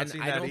 I have not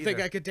seen that either. I don't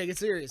think I could take it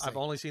seriously. I've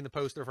only seen the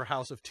poster for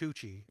House of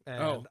Tucci.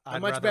 And a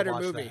much better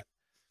movie.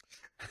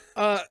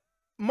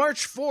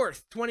 March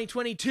 4th,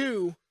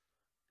 2022,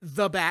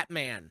 The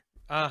Batman.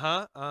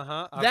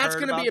 That's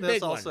going to be a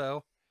big one.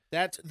 Also.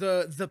 That's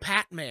the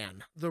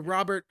Patman, the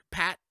Robert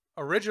Pattinson.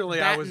 Originally,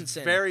 I was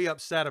very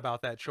upset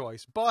about that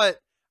choice, but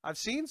I've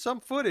seen some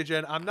footage,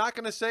 and I'm not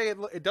going to say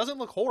it doesn't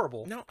look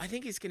horrible. No, I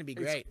think he's going to be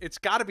great. It's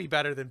got to be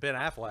better than Ben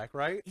Affleck,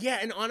 right? Yeah,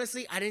 and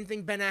honestly, I didn't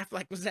think Ben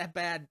Affleck was that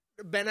bad.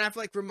 Ben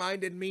Affleck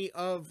reminded me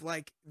of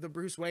like the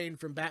Bruce Wayne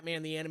from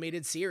Batman the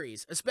Animated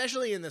Series,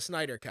 especially in the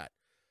Snyder Cut.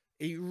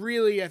 He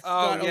really, I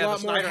thought a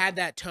lot more had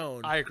that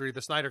tone. I agree.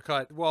 The Snyder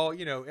Cut, well,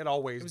 it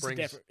always brings...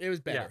 different. It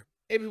was better.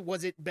 Yeah.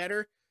 Was it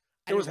better?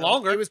 It was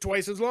longer. It was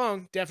twice as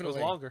long, definitely.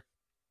 It was longer.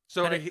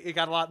 So it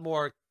got a lot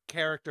more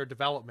character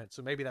development,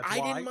 so maybe that's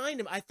why. I didn't mind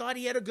him. I thought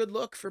he had a good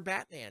look for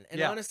Batman.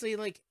 And honestly,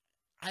 like,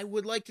 I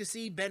would like to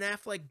see Ben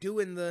Affleck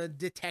doing the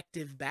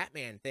detective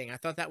Batman thing. I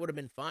thought that would have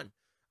been fun.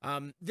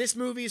 This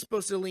movie is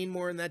supposed to lean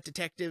more in that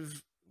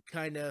detective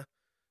kind of,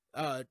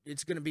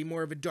 it's going to be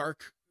more of a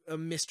dark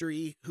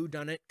mystery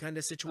whodunit kind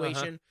of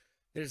situation.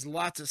 There's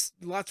lots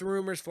of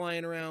rumors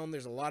flying around.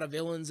 There's a lot of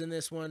villains in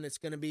this one. It's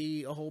going to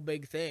be a whole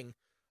big thing.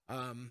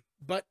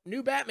 But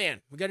new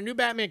Batman. We got a new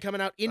Batman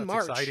coming out in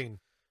March. Exciting.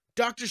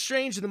 Doctor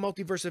Strange in the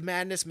Multiverse of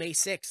Madness, May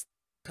 6th,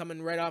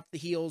 coming right off the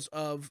heels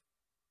of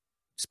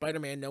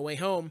Spider-Man No Way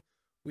Home.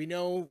 We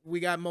know we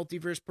got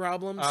multiverse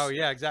problems. Oh,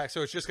 yeah, exactly.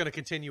 So it's just going to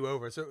continue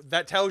over. So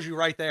that tells you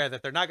right there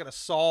that they're not going to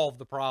solve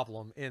the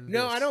problem in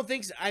No, I don't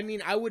think so. I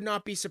mean, I would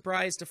not be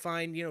surprised to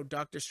find,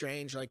 Doctor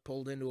Strange, like,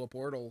 pulled into a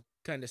portal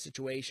kind of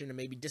situation and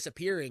maybe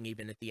disappearing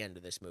even at the end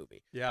of this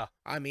movie. Yeah.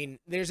 I mean,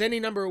 there's any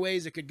number of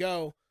ways it could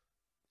go.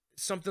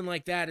 Something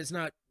like that is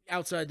not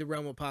outside the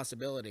realm of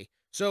possibility.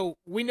 So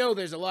we know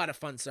there's a lot of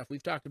fun stuff.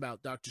 We've talked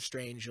about Doctor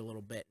Strange a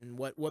little bit and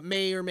what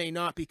may or may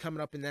not be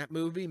coming up in that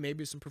movie.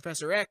 Maybe some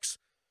Professor X.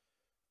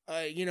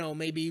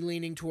 Maybe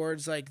leaning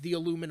towards like the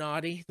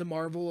Illuminati, the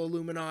Marvel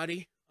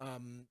Illuminati.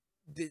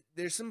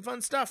 There's some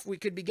fun stuff we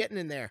could be getting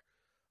in there.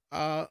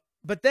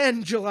 But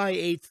then July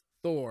 8th,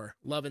 Thor,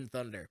 Love and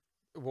Thunder.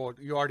 Well,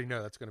 you already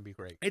know that's going to be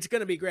great. It's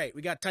going to be great.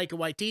 We got Taika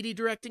Waititi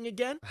directing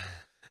again.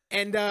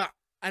 And I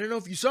don't know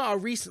if you saw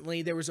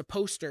recently, there was a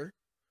poster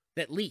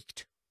that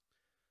leaked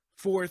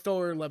for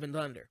Thor, Love and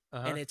Thunder.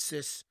 And it's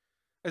this...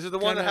 Is it the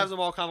one that has them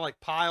all kind of like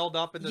piled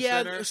up in the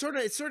center? Yeah, it's sort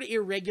of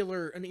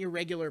an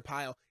irregular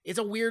pile. It's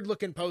a weird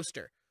looking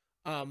poster.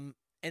 And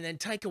then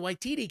Taika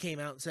Waititi came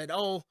out and said,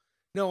 "Oh,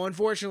 no,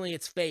 unfortunately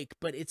it's fake,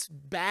 but it's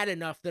bad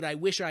enough that I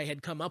wish I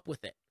had come up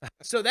with it."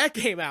 So that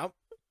came out.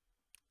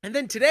 And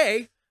then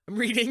today, I'm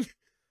reading,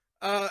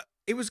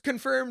 it was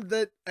confirmed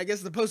that I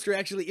guess the poster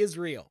actually is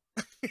real.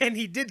 And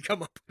he did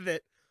come up with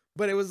it,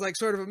 but it was like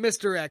sort of a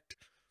misdirect.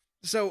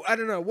 So I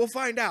don't know. We'll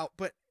find out,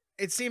 but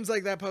it seems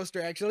like that poster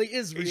actually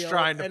is real. He's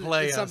trying to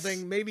play us.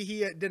 Something maybe he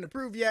didn't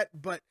approve yet,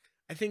 but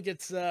I think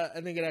it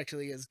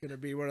actually is going to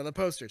be one of the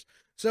posters.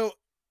 So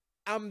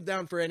I'm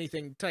down for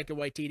anything Taika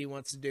Waititi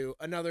wants to do.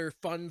 Another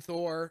fun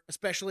Thor,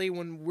 especially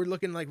when we're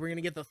looking like we're going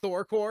to get the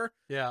Thor core.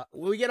 Yeah.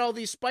 We get all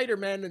these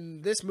Spider-Men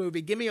in this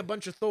movie. Give me a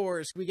bunch of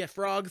Thors. We get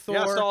Frog Thor.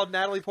 Yeah, I saw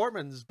Natalie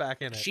Portman's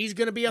back in it. She's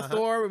going to be a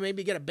Thor. Or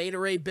maybe get a Beta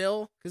Ray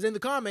Bill. Because in the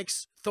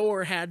comics,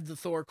 Thor had the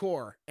Thor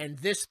core. And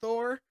this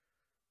Thor...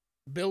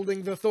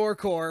 building the Thor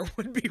core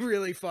would be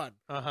really fun.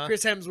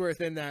 Chris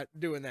Hemsworth in that,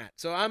 doing that.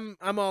 So I'm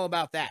all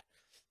about that.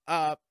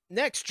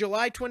 Next,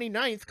 July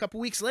 29th, a couple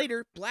weeks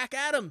later, Black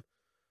Adam.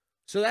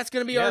 So that's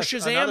going to be our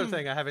Shazam. Another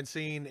thing I haven't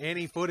seen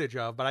any footage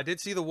of, but I did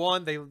see the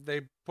one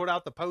they put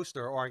out the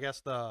poster, or I guess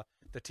the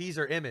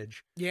teaser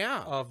image.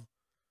 Yeah. Of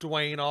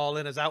Dwayne all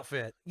in his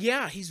outfit.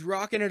 Yeah, he's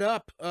rocking it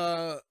up.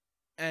 So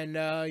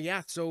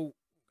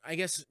I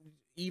guess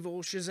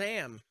evil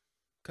Shazam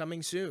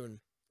coming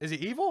soon. Is he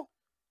evil?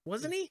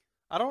 Wasn't he?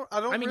 I don't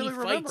really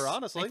remember,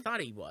 honestly. I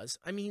thought he was.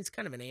 I mean, he's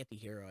kind of an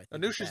anti-hero, I think. A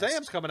new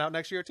Shazam's coming out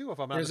next year, too, if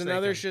I'm not mistaken.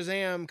 There's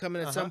another Shazam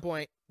coming at some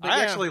point. But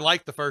I actually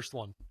liked the first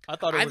one. I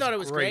thought it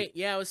was great.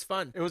 Yeah, it was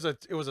fun. It was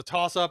a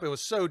toss-up. It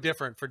was so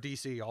different for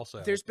DC,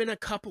 also. There's been a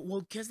couple... Well,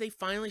 because they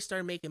finally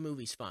started making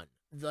movies fun.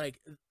 Like,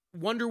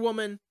 Wonder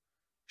Woman,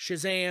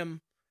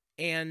 Shazam,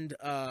 and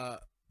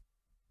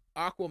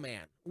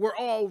Aquaman were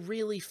all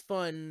really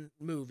fun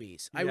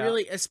movies. Yeah.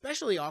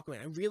 Especially Aquaman,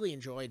 I really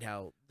enjoyed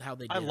how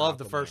they did. I love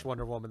the first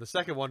Wonder Woman. The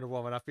second Wonder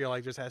Woman, I feel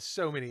like, just has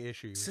so many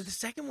issues. So the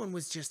second one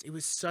was it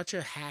was such a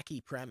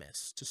hacky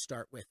premise to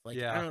start with. Like,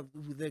 I don't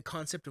know, the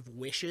concept of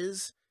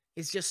wishes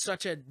is just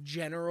such a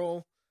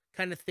general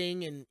kind of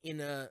thing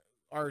in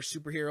our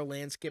superhero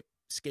landscape,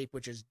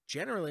 which is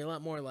generally a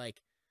lot more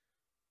like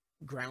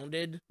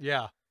grounded.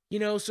 Yeah.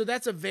 So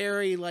that's a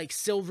very like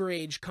Silver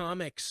Age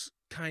comics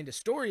kind of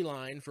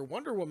storyline for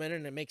Wonder Woman,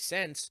 and it makes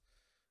sense.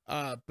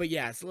 But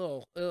yeah, it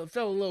felt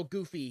a little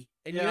goofy,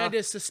 and you had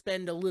to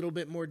suspend a little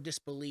bit more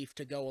disbelief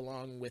to go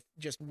along with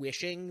just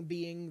wishing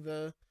being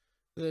the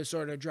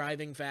sort of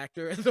driving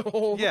factor of the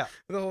whole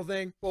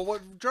thing. Well,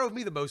 what drove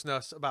me the most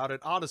nuts about it,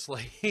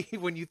 honestly,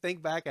 when you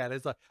think back at it,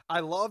 is like I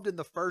loved in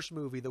the first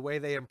movie the way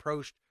they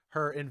approached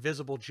her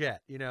invisible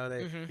jet. He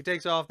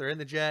takes off, they're in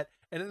the jet,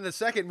 and in the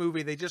second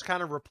movie they just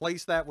kind of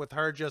replaced that with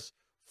her just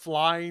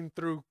flying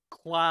through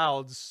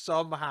clouds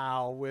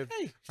somehow with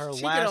her lasso.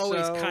 She could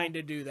always kind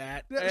of do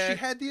that. She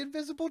had the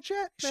invisible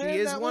jet, man. She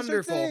is that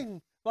wonderful. Was her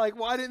thing. Like,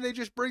 why didn't they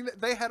just bring that?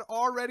 They had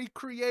already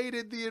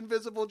created the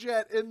invisible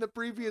jet in the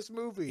previous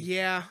movie.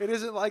 Yeah. It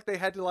isn't like they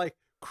had to like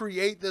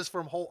create this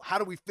from how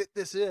do we fit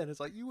this in? It's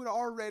like, you had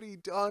already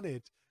done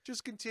it.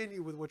 Just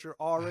continue with what you're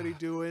already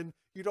doing.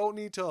 You don't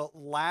need to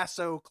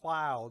lasso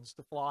clouds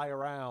to fly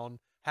around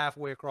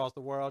halfway across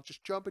the world.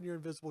 Just jump in your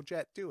invisible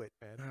jet. Do it,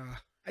 man.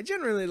 I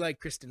generally like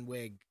Kristen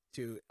Wiig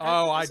too.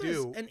 I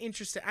do. An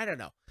interesting. I don't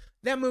know.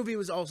 That movie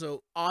was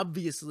also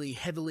obviously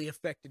heavily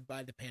affected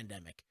by the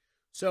pandemic,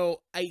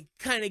 so I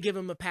kind of give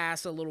him a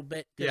pass a little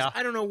bit. Yeah.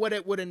 I don't know what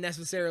it would have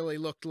necessarily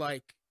looked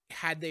like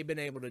had they been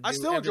able to do. I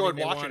still enjoyed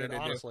watching it,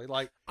 honestly.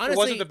 Like, it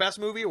wasn't the best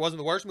movie. It wasn't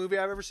the worst movie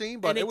I've ever seen,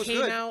 but it was good.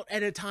 And it came out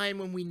at a time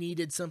when we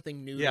needed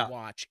something new to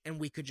watch, and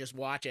we could just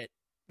watch it.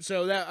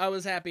 So I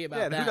was happy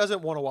about that. Who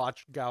doesn't want to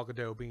watch Gal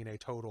Gadot being a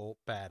total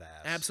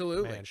badass?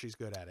 Absolutely. Man, she's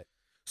good at it.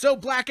 So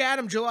Black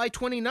Adam, July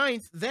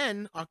 29th,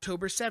 then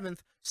October 7th,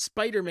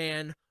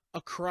 Spider-Man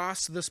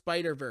Across the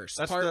Spider-Verse.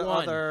 That's part the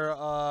 1.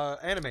 other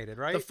animated,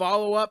 right? The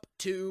follow-up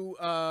to,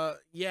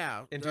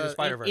 Into the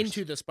Spider-Verse.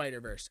 Into the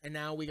Spider-Verse. And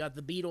now we got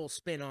the Beatles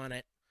spin on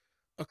it,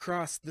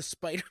 Across the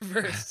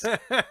Spider-Verse. So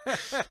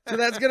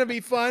that's going to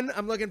be fun.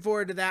 I'm looking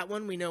forward to that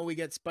one. We know we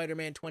get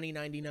Spider-Man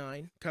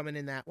 2099 coming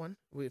in that one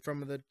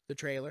from the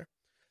trailer.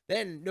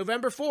 Then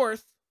November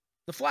 4th,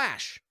 The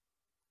Flash.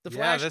 The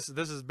Flash. Yeah,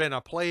 this has been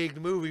a plagued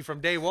movie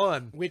from day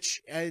one.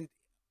 Which,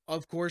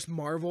 of course,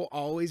 Marvel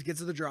always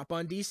gets the drop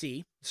on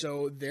DC.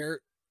 So they're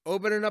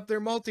opening up their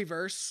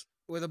multiverse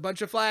with a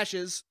bunch of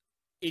Flashes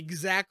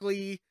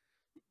exactly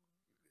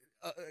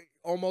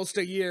almost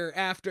a year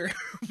after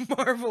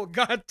Marvel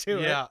got to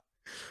it. Yeah.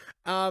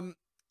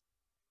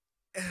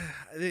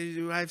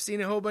 I've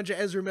seen a whole bunch of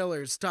Ezra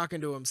Millers talking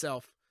to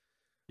himself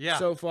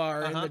so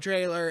far in the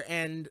trailer,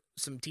 and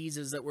some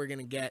teases that we're going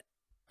to get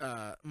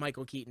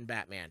Michael Keaton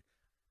Batman.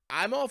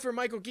 I'm all for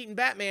Michael Keaton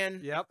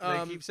Batman. Yep,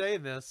 they keep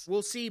saying this.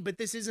 We'll see, but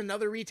this is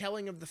another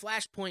retelling of the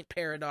Flashpoint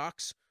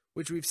paradox,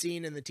 which we've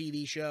seen in the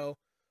TV show.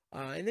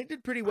 And they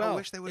did pretty well I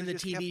wish they would in the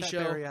just TV kept show.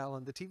 that Barry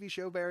Allen. The TV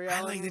show Barry Allen.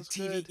 I like the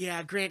TV. Good.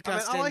 Yeah, Grant I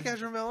Gustin. like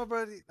Ezra Miller,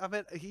 but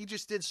he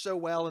just did so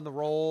well in the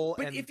role.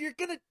 But if you're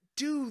gonna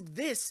do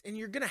this and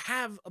you're gonna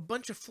have a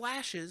bunch of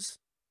Flashes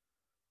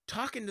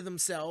talking to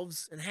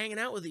themselves and hanging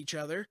out with each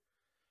other,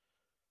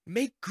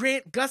 make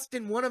Grant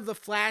Gustin one of the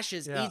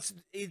Flashes. Yeah.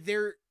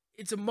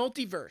 It's a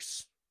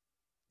multiverse.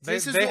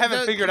 They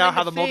haven't figured out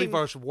how the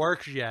multiverse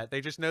works yet.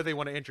 They just know they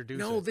want to introduce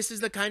it. No, this is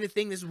the kind of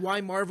thing. This is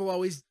why Marvel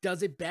always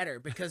does it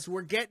better, because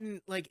we're getting,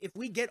 like, if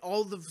we get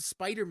all the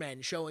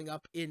Spider-Men showing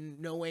up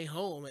in No Way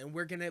Home, and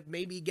we're going to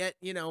maybe get,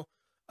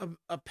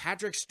 a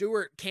Patrick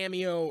Stewart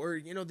cameo, or,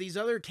 these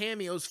other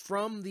cameos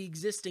from the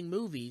existing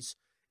movies,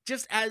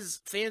 just as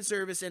fan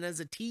service and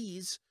as a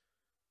tease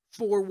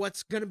for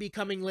what's going to be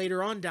coming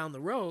later on down the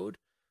road,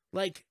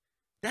 like,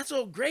 that's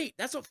all great.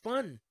 That's all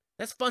fun.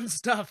 That's fun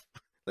stuff.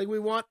 Like, we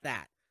want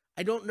that.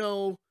 I don't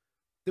know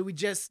that we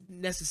just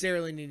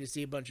necessarily need to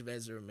see a bunch of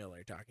Ezra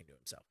Miller talking to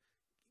himself.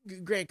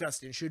 Grant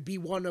Gustin should be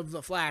one of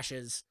the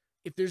Flashes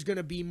if there's going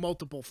to be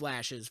multiple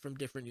Flashes from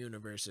different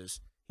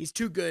universes. He's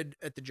too good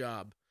at the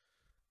job.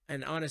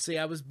 And honestly,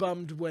 I was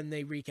bummed when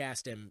they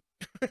recast him.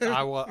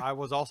 I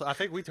was also, I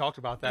think we talked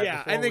about that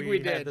before I think we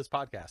did. had this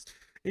podcast.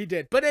 He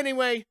did. But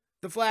anyway,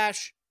 The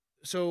Flash,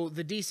 so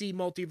the DC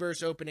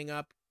multiverse opening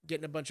up,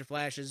 getting a bunch of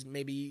Flashes,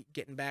 maybe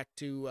getting back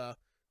to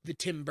the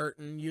Tim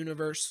Burton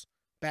universe.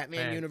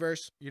 Batman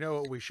universe. You know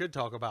what we should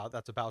talk about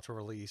that's about to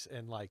release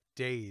in like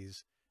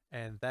days,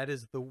 and that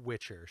is The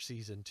Witcher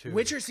Season 2.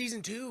 Witcher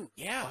Season 2,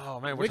 yeah.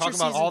 Oh, man, we're talking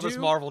about all this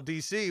Marvel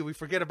DC. We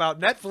forget about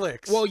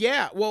Netflix. Well,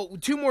 yeah. Well,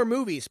 2 more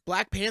movies.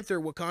 Black Panther,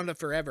 Wakanda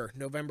Forever,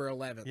 November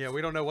 11th. Yeah,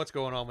 we don't know what's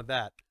going on with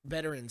that.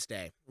 Veterans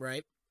Day,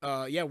 right?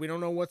 Yeah, we don't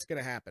know what's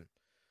going to happen.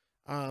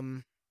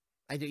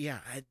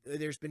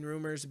 There's been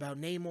rumors about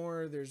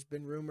Namor. There's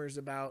been rumors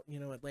about,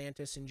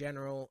 Atlantis in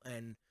general,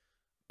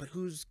 but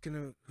who's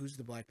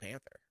the Black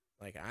Panther?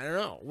 Like, I don't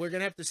know. We're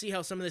gonna have to see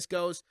how some of this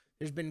goes.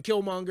 There's been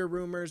Killmonger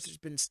rumors. There's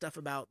been stuff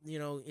about,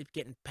 it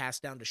getting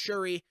passed down to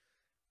Shuri.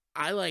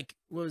 I like,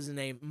 what was the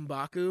name?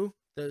 M'Baku,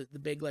 the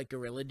big, like,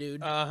 gorilla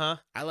dude. Uh-huh.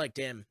 I liked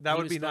him. That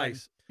would be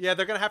nice. Yeah,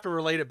 they're gonna have to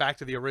relate it back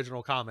to the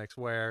original comics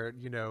where,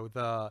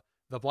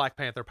 the Black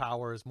Panther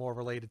power is more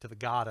related to the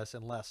goddess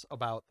and less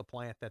about the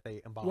plant that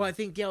they embody. Well, I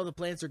think, the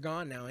plants are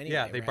gone now anyway.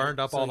 Yeah, they right? burned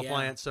up all the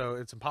plants, so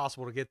it's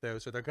impossible to get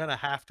those. So they're going to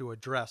have to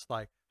address,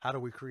 like, how do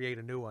we create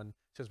a new one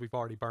since we've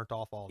already burnt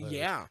off all those?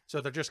 Yeah.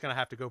 So they're just going to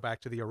have to go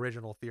back to the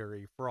original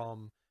theory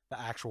from the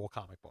actual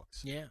comic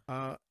books. Yeah.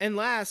 And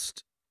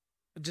last,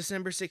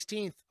 December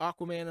 16th,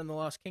 Aquaman and the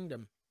Lost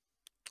Kingdom.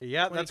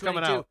 Yeah, that's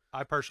coming out.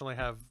 I personally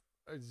have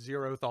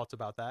zero thoughts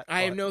about that.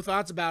 I have no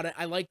thoughts about it.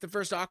 I like the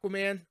first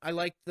Aquaman. I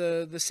like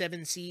the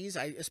Seven Seas.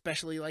 I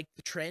especially like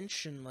the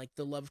Trench and like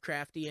the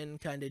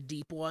Lovecraftian kind of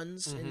deep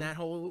ones in that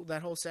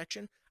whole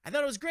section. I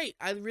thought it was great.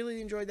 I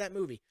really enjoyed that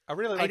movie. I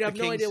really like the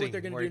King scene what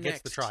they're where he gets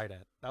the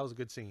trident. That was a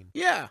good scene.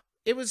 Yeah.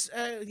 It was,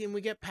 and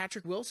we get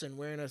Patrick Wilson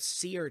wearing a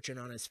sea urchin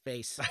on his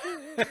face.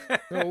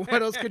 So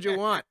what else could you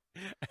want?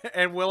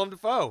 And Willem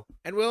Dafoe.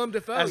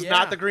 As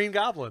not the Green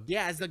Goblin.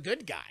 Yeah, as the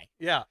good guy.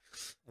 Yeah.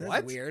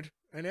 That's weird.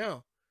 I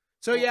know.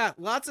 So yeah,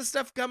 lots of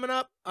stuff coming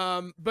up.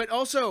 But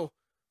also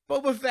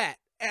Boba Fett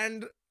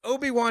and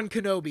Obi-Wan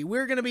Kenobi.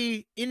 We're gonna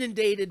be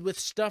inundated with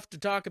stuff to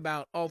talk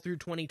about all through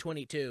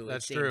 2022.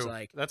 That's it true. Seems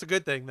like. That's a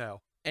good thing,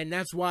 though. And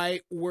that's why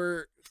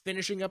we're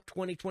finishing up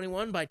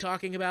 2021 by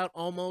talking about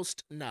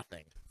almost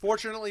nothing.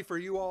 Fortunately for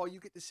you all, you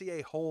get to see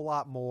a whole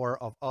lot more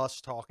of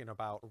us talking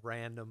about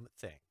random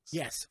things.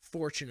 Yes,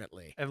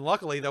 fortunately. And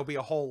luckily, there'll be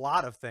a whole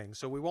lot of things,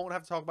 so we won't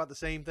have to talk about the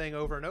same thing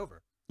over and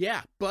over.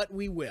 Yeah, but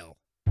we will.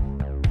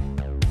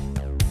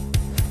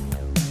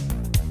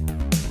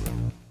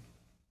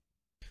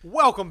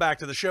 Welcome back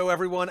to the show,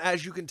 everyone.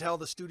 As you can tell,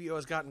 the studio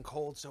has gotten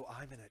cold, so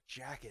I'm in a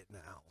jacket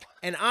now.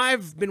 And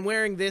I've been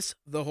wearing this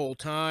the whole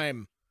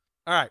time.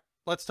 All right,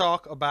 let's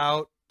talk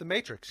about The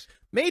Matrix.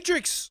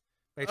 Matrix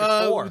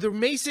 4. The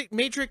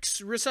Matrix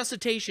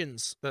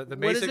Resuscitations. The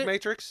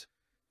Matrix?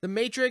 The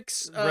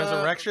Matrix...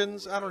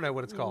 Resurrections? I don't know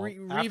what it's called.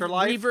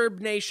 Afterlife? Reverb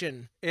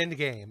Nation.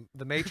 Endgame.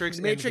 The Matrix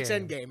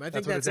Endgame. I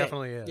think that's what it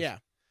definitely is. Yeah.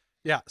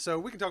 Yeah, so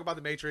we can talk about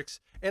The Matrix.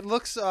 It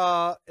looks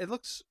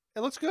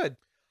good.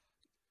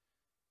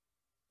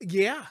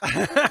 Yeah.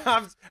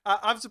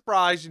 I'm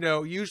surprised,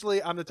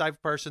 usually I'm the type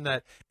of person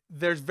that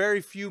there's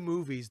very few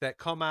movies that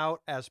come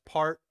out as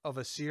part of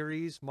a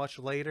series much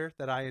later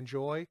that I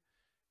enjoy.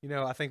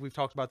 I think we've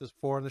talked about this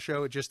before on the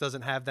show. It just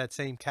doesn't have that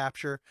same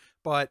capture,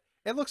 but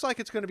it looks like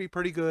it's going to be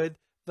pretty good.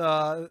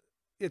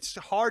 it's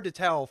hard to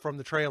tell from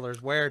the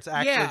trailers where it's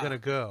actually going to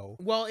go.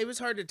 Well, it was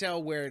hard to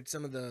tell where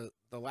some of the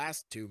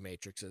last two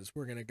Matrixes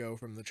were going to go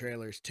from the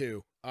trailers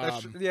too.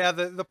 Yeah,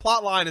 the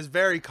plot line is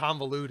very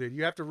convoluted.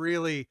 You have to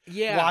really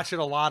watch it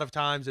a lot of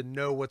times and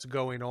know what's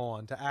going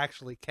on to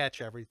actually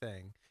catch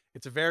everything.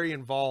 It's a very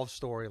involved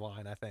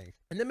storyline, I think.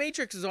 And The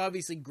Matrix is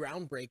obviously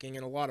groundbreaking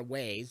in a lot of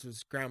ways. It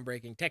was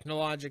groundbreaking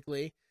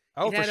technologically.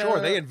 Oh, for sure.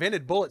 They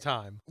invented bullet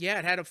time. Yeah,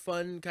 it had a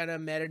fun kind of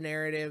meta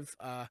narrative.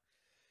 I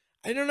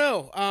don't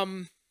know.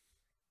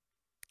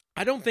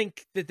 I don't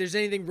think that there's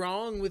anything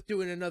wrong with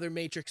doing another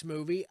Matrix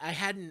movie. I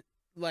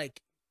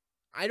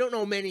don't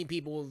know many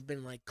people have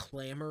been like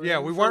clamoring. Yeah,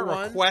 we weren't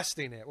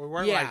requesting it. We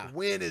weren't like,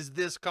 when is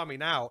this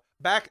coming out?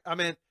 I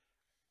mean,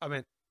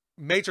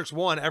 Matrix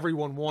 1,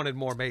 everyone wanted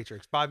more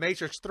Matrix. By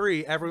Matrix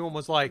 3, everyone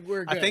was like,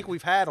 I think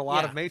we've had a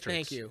lot of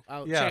Matrix. Thank you.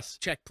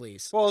 Check,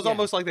 please. Well, it's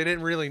almost like they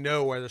didn't really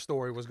know where the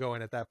story was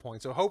going at that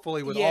point. So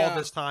hopefully with all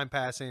this time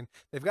passing,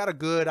 they've got a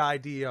good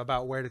idea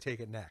about where to take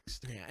it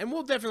next. Yeah, and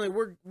we'll definitely,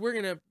 we're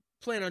going to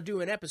plan on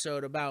doing an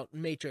episode about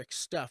Matrix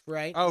stuff,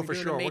 right? Oh, for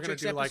sure. We're going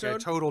to do like a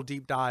total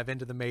deep dive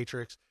into the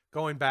Matrix,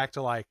 going back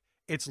to like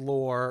its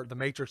lore, the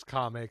Matrix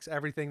comics,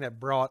 everything that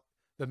brought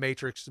the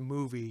Matrix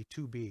movie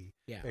to be,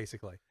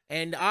 basically.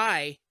 And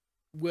I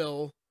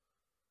will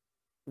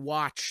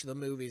watch the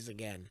movies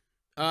again.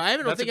 I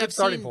don't think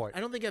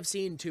I've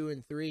seen 2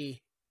 and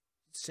 3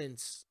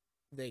 since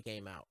they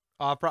came out.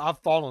 I've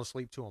fallen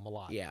asleep to them a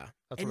lot. Yeah,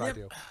 that's what I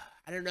do.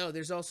 I don't know.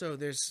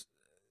 There's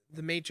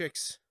the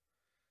Matrix.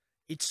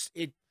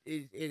 It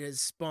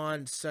has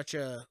spawned such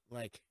a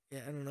like,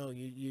 I don't know.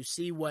 You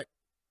see what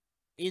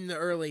in the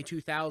early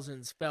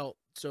 2000s felt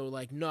so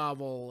like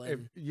novel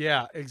and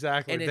yeah,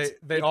 exactly. And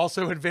they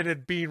also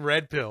invented being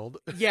red pilled.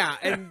 Yeah,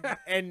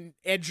 and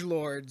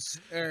edgelords.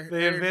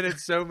 They invented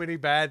so many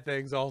bad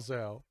things.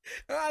 Also,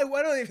 I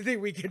don't even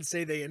think we can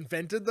say they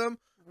invented them,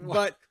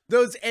 but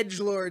those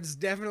edgelords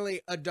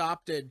definitely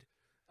adopted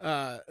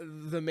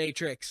the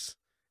Matrix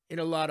in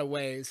a lot of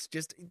ways.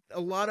 Just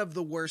a lot of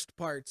the worst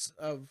parts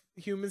of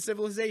human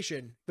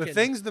civilization. The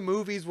things the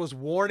movies was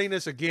warning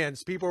us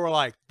against, people were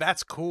like,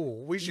 that's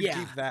cool. We should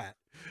keep that.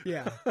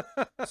 Yeah.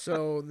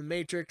 So the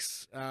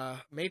Matrix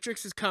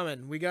is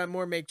coming. We got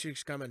more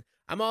Matrix coming.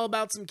 I'm all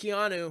about some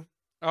Keanu.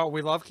 Oh,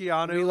 we love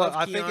Keanu. We love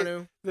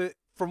Keanu. Think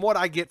from what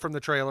I get from the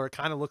trailer, it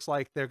kind of looks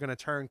like they're going to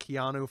turn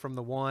Keanu from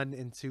the One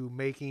into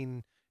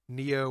making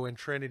Neo and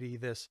Trinity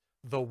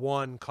the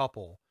one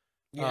couple.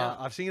 Yeah.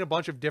 I've seen a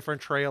bunch of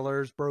different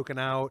trailers broken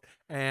out,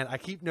 and I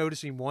keep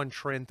noticing one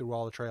trend through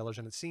all the trailers,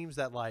 and it seems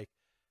that like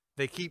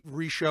they keep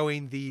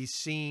re-showing these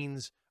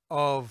scenes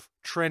of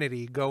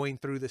Trinity going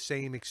through the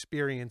same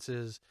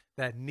experiences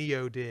that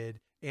Neo did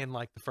in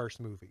like the first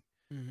movie.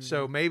 Mm-hmm.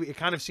 So maybe it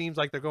kind of seems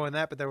like they're going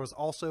that, but there was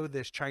also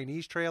this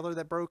Chinese trailer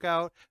that broke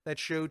out that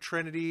showed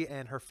Trinity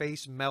and her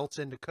face melts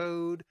into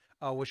code,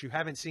 which you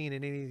haven't seen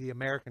in any of the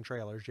American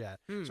trailers yet.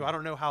 So I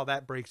don't know how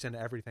that breaks into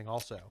everything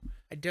also.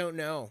 I don't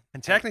know.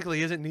 And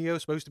technically, isn't Neo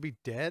supposed to be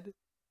dead?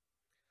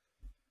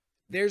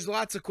 There's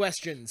lots of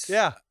questions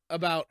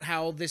about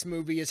how this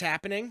movie is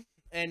happening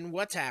and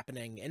what's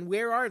happening and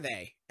where are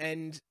they?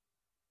 And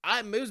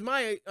it was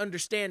my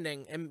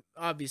understanding, and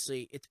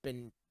obviously it's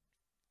been,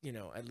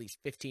 at least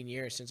 15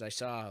 years since I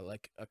saw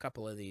like a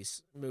couple of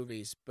these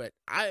movies, but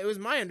it was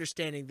my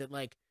understanding that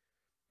like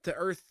the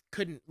Earth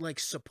couldn't like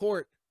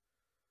support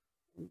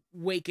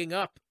waking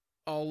up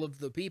all of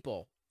the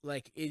people,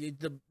 like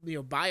the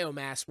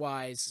biomass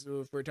wise,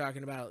 if we're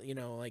talking about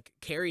like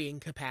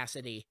carrying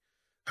capacity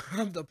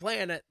of the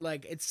planet,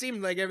 like it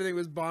seemed like everything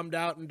was bombed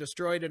out and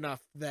destroyed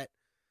enough that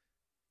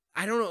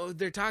I don't know,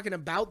 they're talking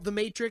about the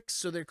Matrix,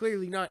 so they're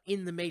clearly not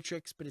in the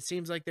Matrix, but it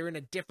seems like they're in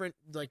a different,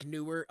 like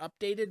newer,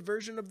 updated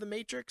version of the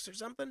Matrix or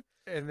something.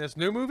 In this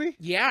new movie?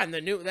 Yeah, and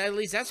at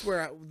least that's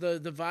where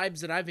the vibes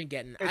that I've been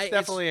getting. It's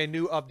definitely a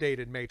new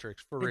updated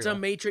Matrix, for real. It's a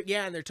Matrix,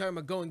 yeah, and they're talking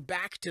about going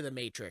back to the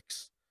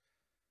Matrix.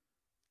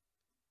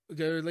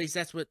 Or at least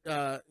that's what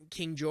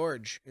King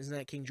George, isn't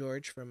that King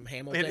George from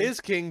Hamilton? It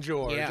is King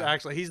George,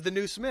 actually. He's the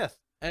new Smith.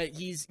 And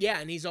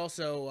he's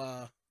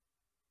also...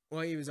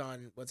 well, he was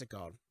on, what's it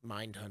called?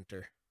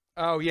 Mindhunter.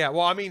 Oh, yeah.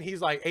 Well, I mean,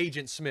 he's like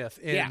Agent Smith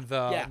in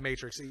the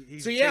Matrix.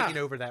 He's taking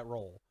over that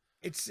role.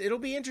 It'll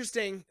be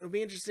interesting. It'll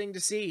be interesting to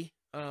see.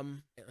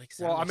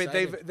 Well, I mean,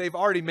 they've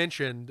already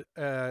mentioned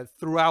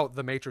throughout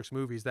the Matrix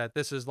movies that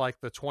this is like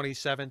the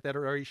 27th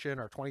iteration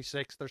or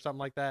 26th or something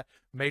like that.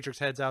 Matrix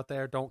heads out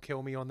there, don't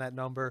kill me on that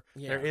number.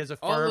 Yeah. There is a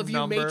firm all of you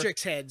number.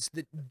 Matrix heads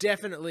that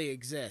definitely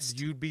exist.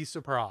 You'd be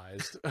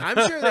surprised. I'm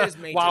sure there's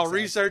Matrix While heads.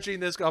 Researching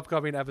this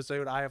upcoming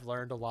episode, I have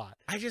learned a lot.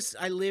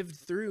 I lived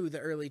through the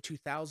early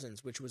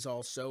 2000s, which was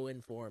all so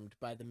informed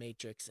by the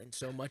Matrix, and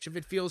so much of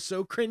it feels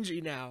so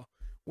cringy now.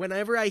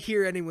 Whenever I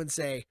hear anyone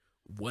say,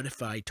 "What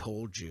if I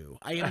told you?"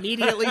 I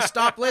immediately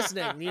stop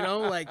listening.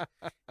 Like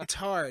it's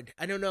hard.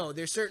 I don't know.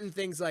 There's certain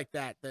things like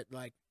that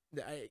like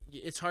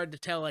it's hard to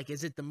tell. Like,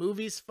 is it the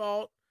movie's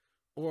fault,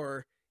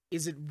 or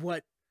is it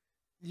what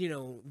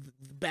the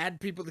bad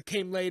people that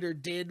came later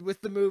did with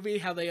the movie,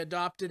 how they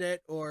adopted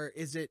it, or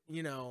is it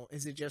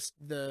is it just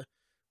the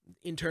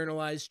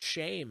internalized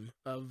shame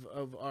of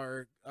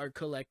our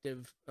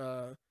collective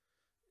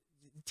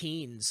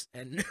teens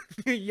and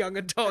young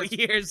adult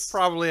years.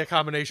 Probably a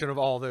combination of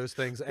all those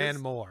things and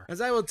more.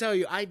 As I will tell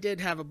you, I did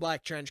have a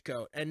black trench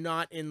coat, and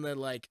not in the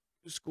like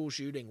school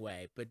shooting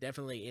way, but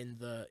definitely in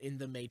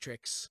the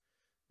Matrix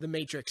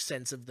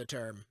sense of the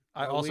term.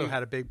 I also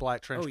had a big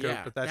black trench coat,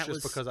 yeah, but that's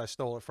just because I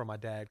stole it from my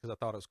dad because I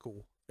thought it was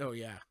cool. Oh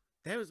yeah,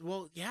 that was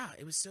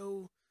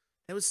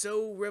that was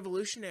so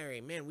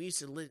revolutionary, man. We used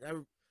to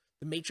the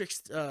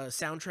Matrix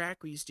soundtrack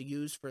we used to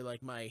use for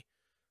like my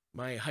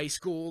high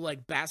school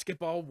like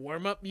basketball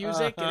warm up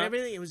music and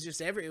everything. It was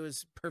just it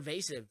was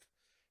pervasive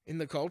in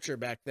the culture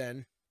back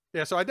then.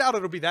 Yeah, so I doubt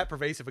it'll be that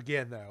pervasive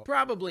again, though.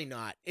 Probably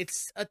not.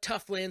 It's a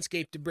tough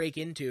landscape to break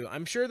into.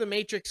 I'm sure the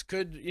Matrix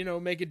could,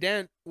 make a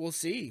dent. We'll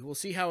see. We'll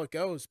see how it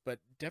goes, but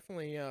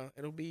definitely,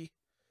 it'll be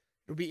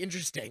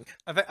interesting.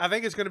 I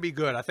think it's going to be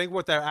good. I think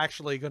what they're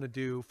actually going to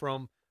do,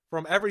 from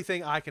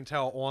everything I can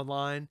tell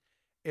online,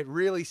 it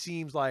really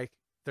seems like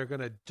they're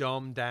going to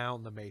dumb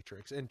down the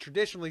Matrix. And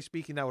traditionally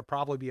speaking, that would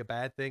probably be a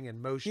bad thing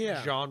in most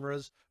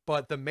genres.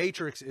 But the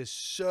Matrix is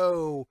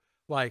so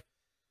like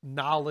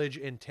knowledge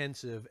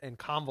intensive and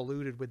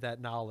convoluted with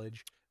that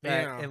knowledge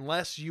that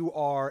unless you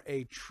are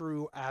a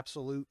true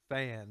absolute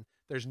fan,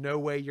 there's no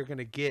way you're going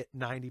to get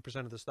 90%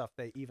 of the stuff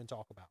they even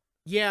talk about.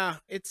 Yeah,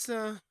 it's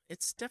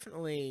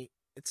definitely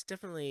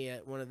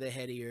one of the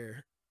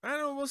headier. I don't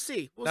know. We'll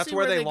see. That's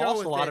where they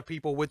lost a lot of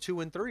people with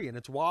 2 and 3, and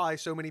it's why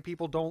so many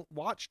people don't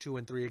watch 2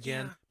 and 3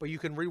 again. Yeah. But you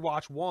can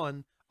rewatch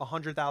 1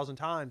 100,000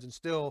 times and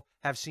still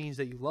have scenes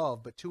that you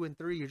love. But 2 and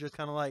 3, you're just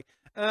kind of like,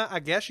 I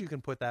guess you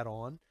can put that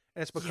on.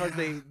 And it's because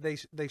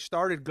they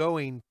started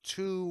going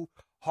too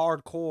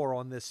hardcore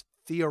on this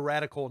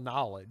theoretical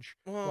knowledge.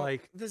 Well,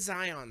 like the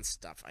Zion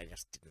stuff, I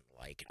just didn't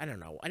like. I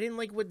don't know. I didn't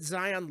like what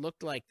Zion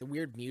looked like, the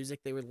weird music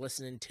they were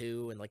listening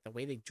to, and like the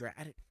way they dressed.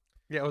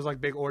 Yeah, it was like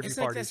big orgy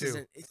party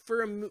too.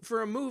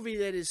 For a movie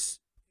that is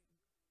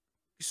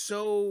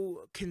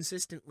so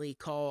consistently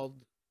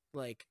called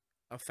like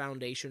a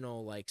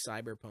foundational like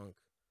cyberpunk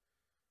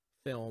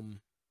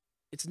film.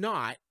 It's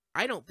not.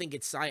 I don't think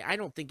it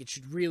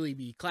should really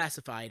be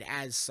classified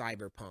as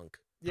cyberpunk.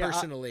 Yeah,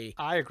 personally,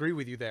 I agree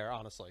with you there,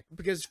 honestly.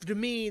 Because to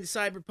me, the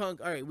cyberpunk,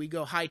 all right, we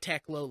go high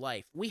tech, low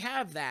life. We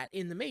have that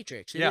in the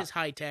Matrix. It is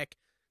high tech,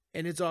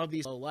 and it's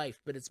obvious low life,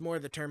 but it's more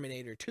the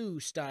Terminator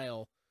 2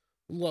 style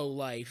low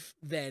life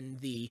than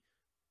the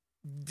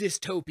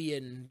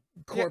dystopian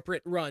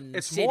corporate run.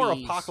 It's cities. More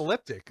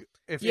apocalyptic,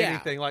 if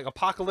anything, like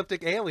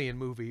apocalyptic alien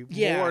movie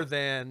more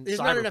than there's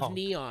cyberpunk. Not enough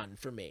neon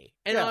for me,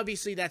 and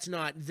obviously that's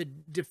not the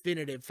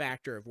definitive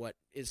factor of what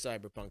is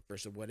cyberpunk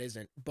versus what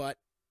isn't. But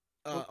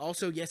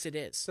also, yes, it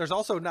is. There's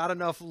also not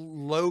enough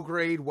low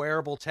grade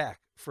wearable tech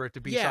for it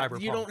to be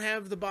cyberpunk. You don't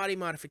have the body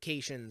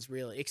modifications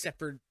really, except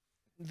for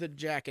the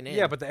jacking in.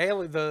 Yeah, but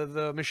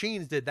the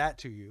machines did that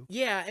to you.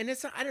 Yeah, and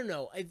it's I don't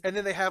know. And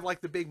then they have like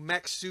the big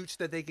mech suits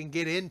that they can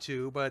get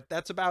into, but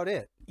that's about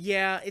it.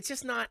 Yeah, it's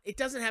just not. It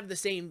doesn't have the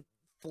same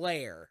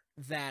flair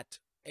that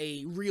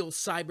a real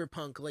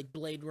cyberpunk like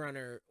Blade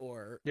Runner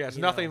or it's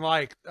nothing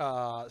like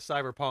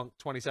Cyberpunk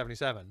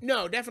 2077.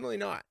 No, definitely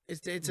not.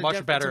 It's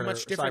much better. It's a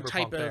much different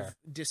type there. of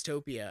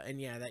dystopia,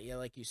 and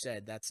like you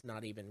said, that's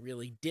not even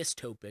really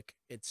dystopic.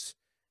 It's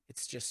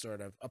just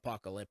sort of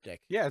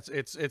apocalyptic. Yeah,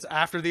 it's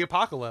after the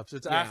apocalypse.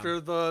 It's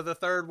after the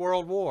Third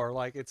World War.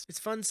 Like it's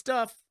fun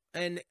stuff.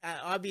 And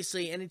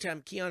obviously,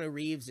 anytime Keanu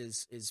Reeves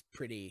he's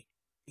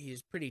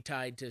pretty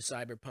tied to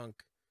cyberpunk,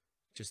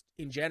 just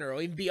in general.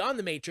 Even beyond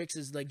the Matrix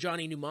is like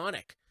Johnny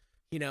Mnemonic,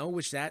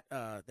 which that's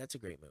a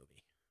great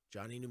movie.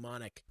 Johnny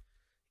Mnemonic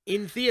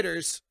in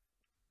theaters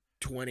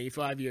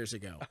 25 years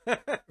ago,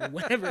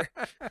 whatever.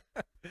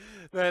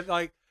 But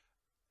like,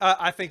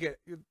 I think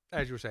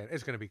as you were saying,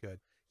 it's going to be good.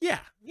 Yeah.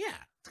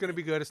 It's going to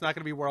be good. It's not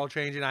going to be world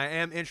changing. I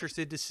am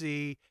interested to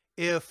see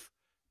if,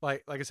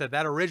 like I said,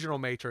 that original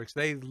Matrix,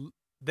 they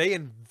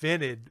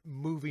invented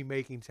movie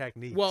making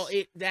techniques. Well,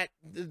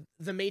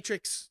 the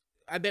Matrix,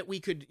 I bet we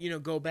could,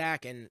 go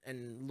back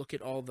and look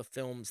at all the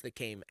films that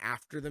came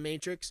after the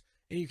Matrix,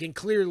 and you can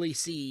clearly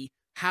see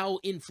how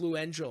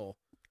influential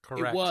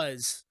it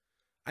was.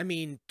 I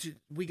mean,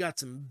 we got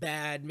some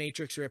bad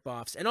Matrix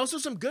ripoffs, and also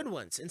some good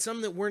ones, and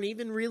some that weren't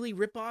even really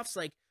ripoffs,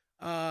 like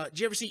did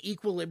you ever see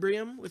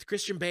Equilibrium with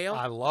Christian Bale?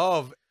 I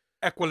love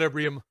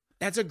Equilibrium.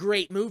 That's a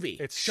great movie.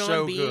 It's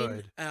Sean Bean,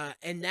 good.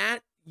 And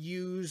that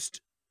used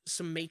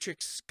some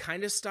Matrix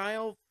kind of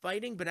style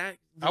fighting, but I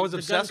was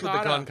obsessed with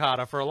the gun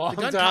kata for a long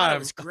time. That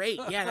was great.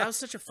 Yeah, that was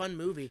such a fun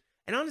movie.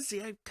 And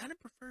honestly, I kind of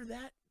prefer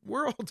that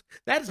world.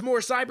 That is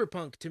more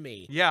cyberpunk to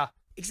me. Yeah.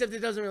 Except it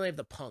doesn't really have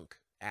the punk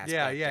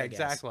aspect. Yeah,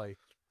 exactly.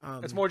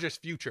 It's more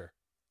just future.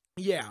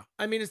 Yeah,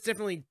 I mean, it's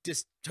definitely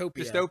dystopia.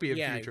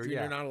 Dystopian future,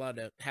 You're not allowed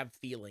to have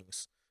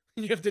feelings.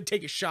 You have to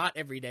take a shot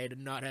every day to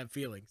not have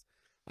feelings.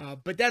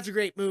 But that's a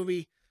great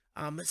movie.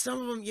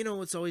 Some of them,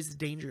 it's always the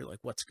danger, like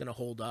what's going to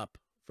hold up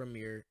from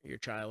your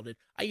childhood.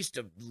 I used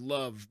to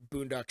love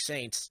Boondock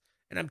Saints,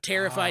 and I'm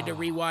terrified to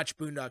rewatch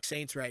Boondock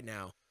Saints right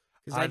now.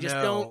 Because I just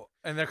don't.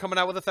 And they're coming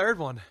out with a third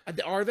one.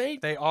 Are they?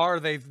 They are.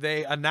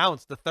 They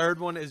announced the third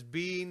one is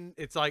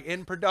it's like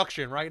in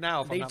production right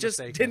now. If they I'm not just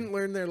mistaken. didn't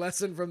learn their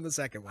lesson from the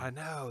second one. I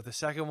know. The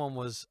second one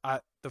was.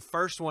 The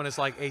first one is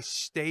like a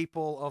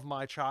staple of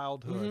my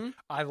childhood. Mm-hmm.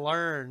 I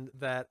learned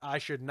that I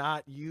should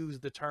not use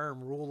the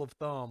term rule of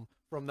thumb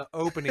from the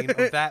opening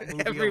of that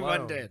movie. Everyone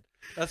alone. did.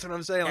 That's what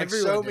I'm saying. Like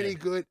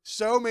Everyone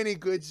so many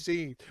good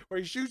scenes where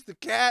he shoots the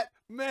cat.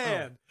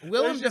 Man,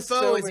 Willem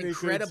Dafoe is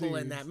incredible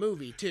in that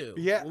movie too.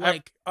 Yeah,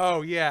 like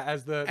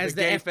as the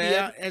gay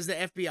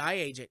FBI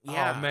agent.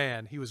 Yeah. Oh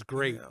man, he was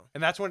great. Yeah.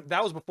 And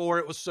that was before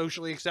it was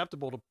socially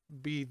acceptable to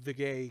be the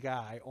gay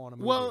guy on a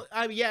movie. Well,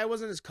 it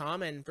wasn't as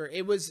common for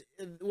it was.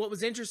 What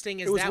was interesting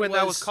is that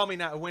was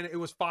coming out when it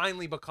was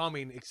finally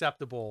becoming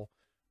acceptable.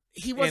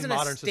 He wasn't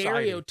a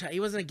stereotype. Society. He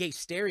wasn't a gay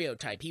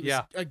stereotype. He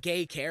was a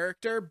gay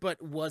character, but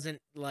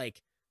wasn't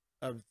like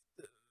he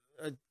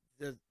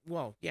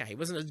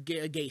wasn't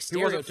a gay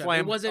stereotype.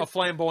 He wasn't a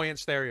flamboyant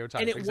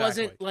stereotype. And it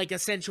wasn't like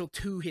essential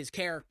to his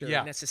character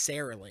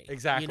necessarily.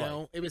 Exactly. You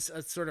know, it was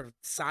a sort of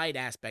side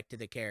aspect to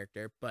the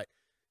character, but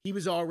he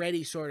was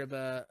already sort of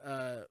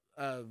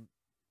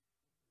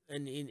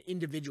an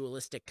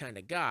individualistic kind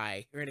of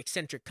guy, or an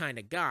eccentric kind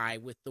of guy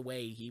with the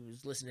way he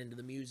was listening to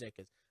the music.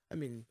 I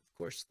mean, of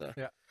course,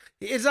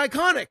 it's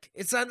iconic.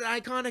 It's an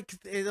iconic.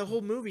 The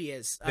whole movie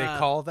is. They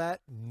call that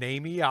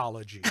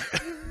nameology.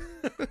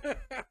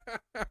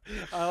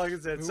 Like I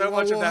said, so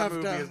much of that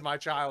movie is my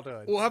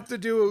childhood. We'll have to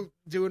do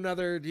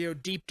another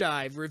deep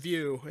dive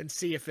review and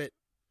see if it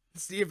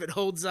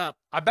holds up.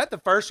 I bet the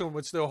first one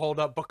would still hold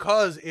up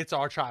because it's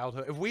our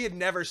childhood. If we had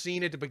never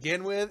seen it to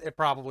begin with, it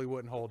probably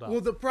wouldn't hold up.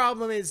 Well, the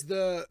problem is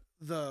the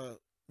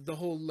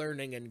whole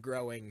learning and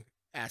growing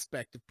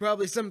aspect.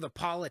 Probably some of the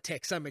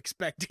politics I'm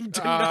expecting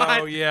to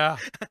not. Oh yeah.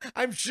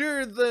 I'm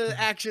sure the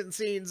action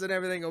scenes and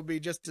everything will be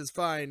just as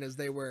fine as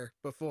they were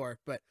before,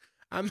 but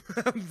I'm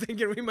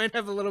thinking we might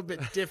have a little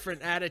bit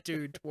different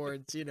attitude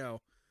towards,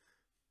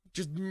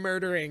 just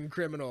murdering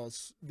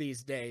criminals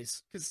these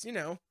days. Because,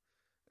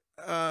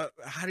 how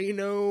do you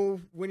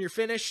know when you're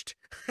finished?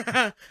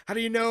 How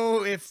do you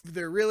know if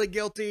they're really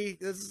guilty?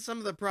 This is some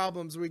of the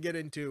problems we get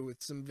into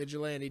with some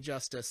vigilante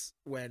justice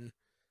when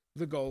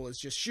the goal is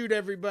just shoot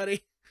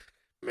everybody.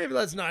 Maybe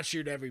let's not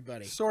shoot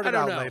everybody. Sort it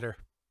out later.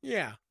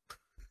 Yeah.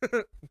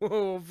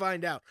 We'll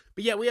find out.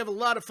 But yeah, we have a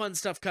lot of fun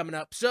stuff coming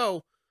up.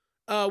 So,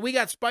 we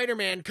got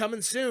Spider-Man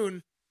coming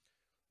soon.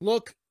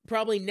 Look,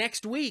 probably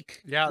next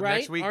week. Yeah, right?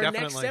 Next week, Our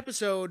definitely. next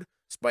episode,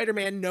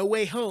 Spider-Man No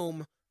Way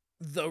Home,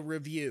 the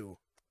review.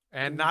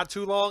 And not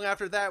too long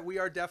after that, we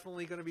are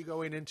definitely going to be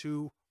going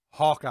into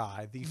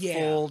Hawkeye, the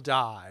full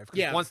dive.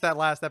 Yeah. Once that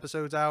last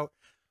episode's out,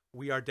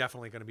 we are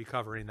definitely going to be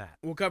covering that.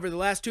 We'll cover the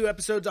last 2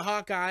 episodes of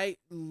Hawkeye.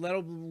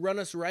 That'll run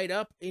us right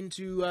up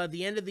into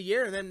the end of the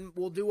year, and then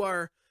we'll do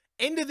our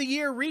end of the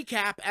year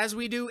recap as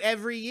we do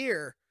every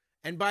year.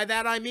 And by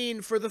that, I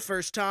mean for the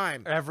first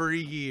time. Every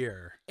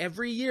year.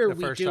 Every year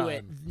we do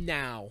it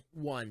now,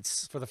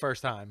 once. For the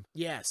first time.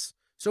 Yes.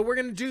 So we're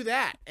going to do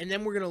that, and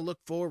then we're going to look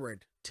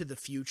forward to the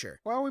future.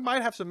 Well, we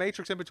might have some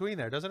Matrix in between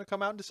there. Doesn't it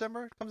come out in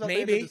December? It comes out the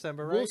end of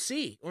December, right? We'll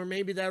see. Or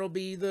maybe that'll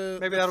be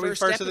that'll be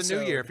first of the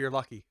new year if you're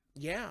lucky.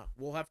 Yeah,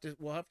 we'll have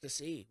to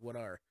see what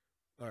our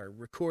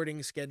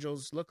recording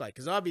schedules look like.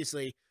 Because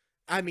obviously,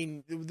 I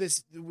mean,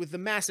 with the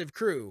massive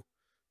crew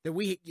that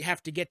we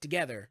have to get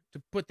together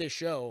to put this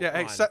show on.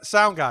 Hey,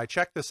 sound guy,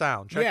 check the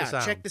sound.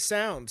 Check the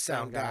sound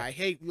guy.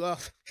 Hey, well,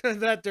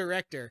 that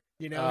director,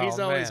 he's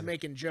always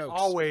making jokes.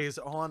 Always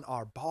on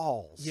our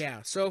balls. Yeah,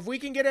 so if we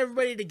can get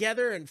everybody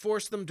together and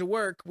force them to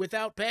work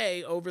without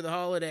pay over the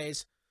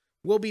holidays,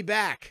 we'll be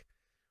back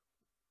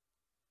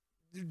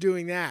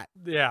doing that.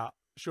 Yeah,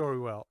 sure we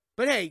will.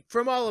 But hey,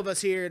 from all of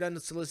us here at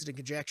Unsolicited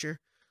Conjecture,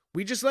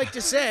 we just like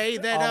to say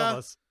that all of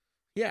us.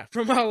 Yeah,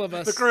 from all of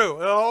us. The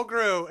whole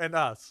crew, and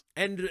us.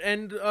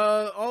 And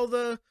all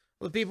the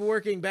people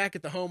working back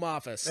at the home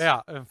office. Yeah,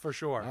 for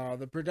sure.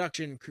 The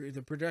production crew,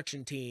 the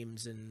production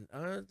teams, and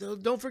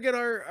don't forget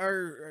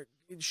our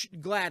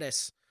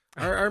Gladys,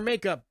 our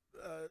makeup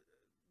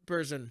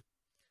person.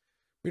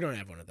 We don't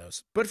have one of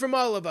those. But from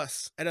all of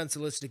us at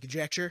Unsolicited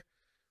Conjecture,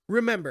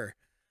 remember,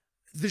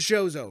 the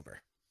show's over.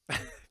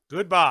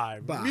 Goodbye.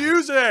 Bye.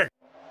 Music!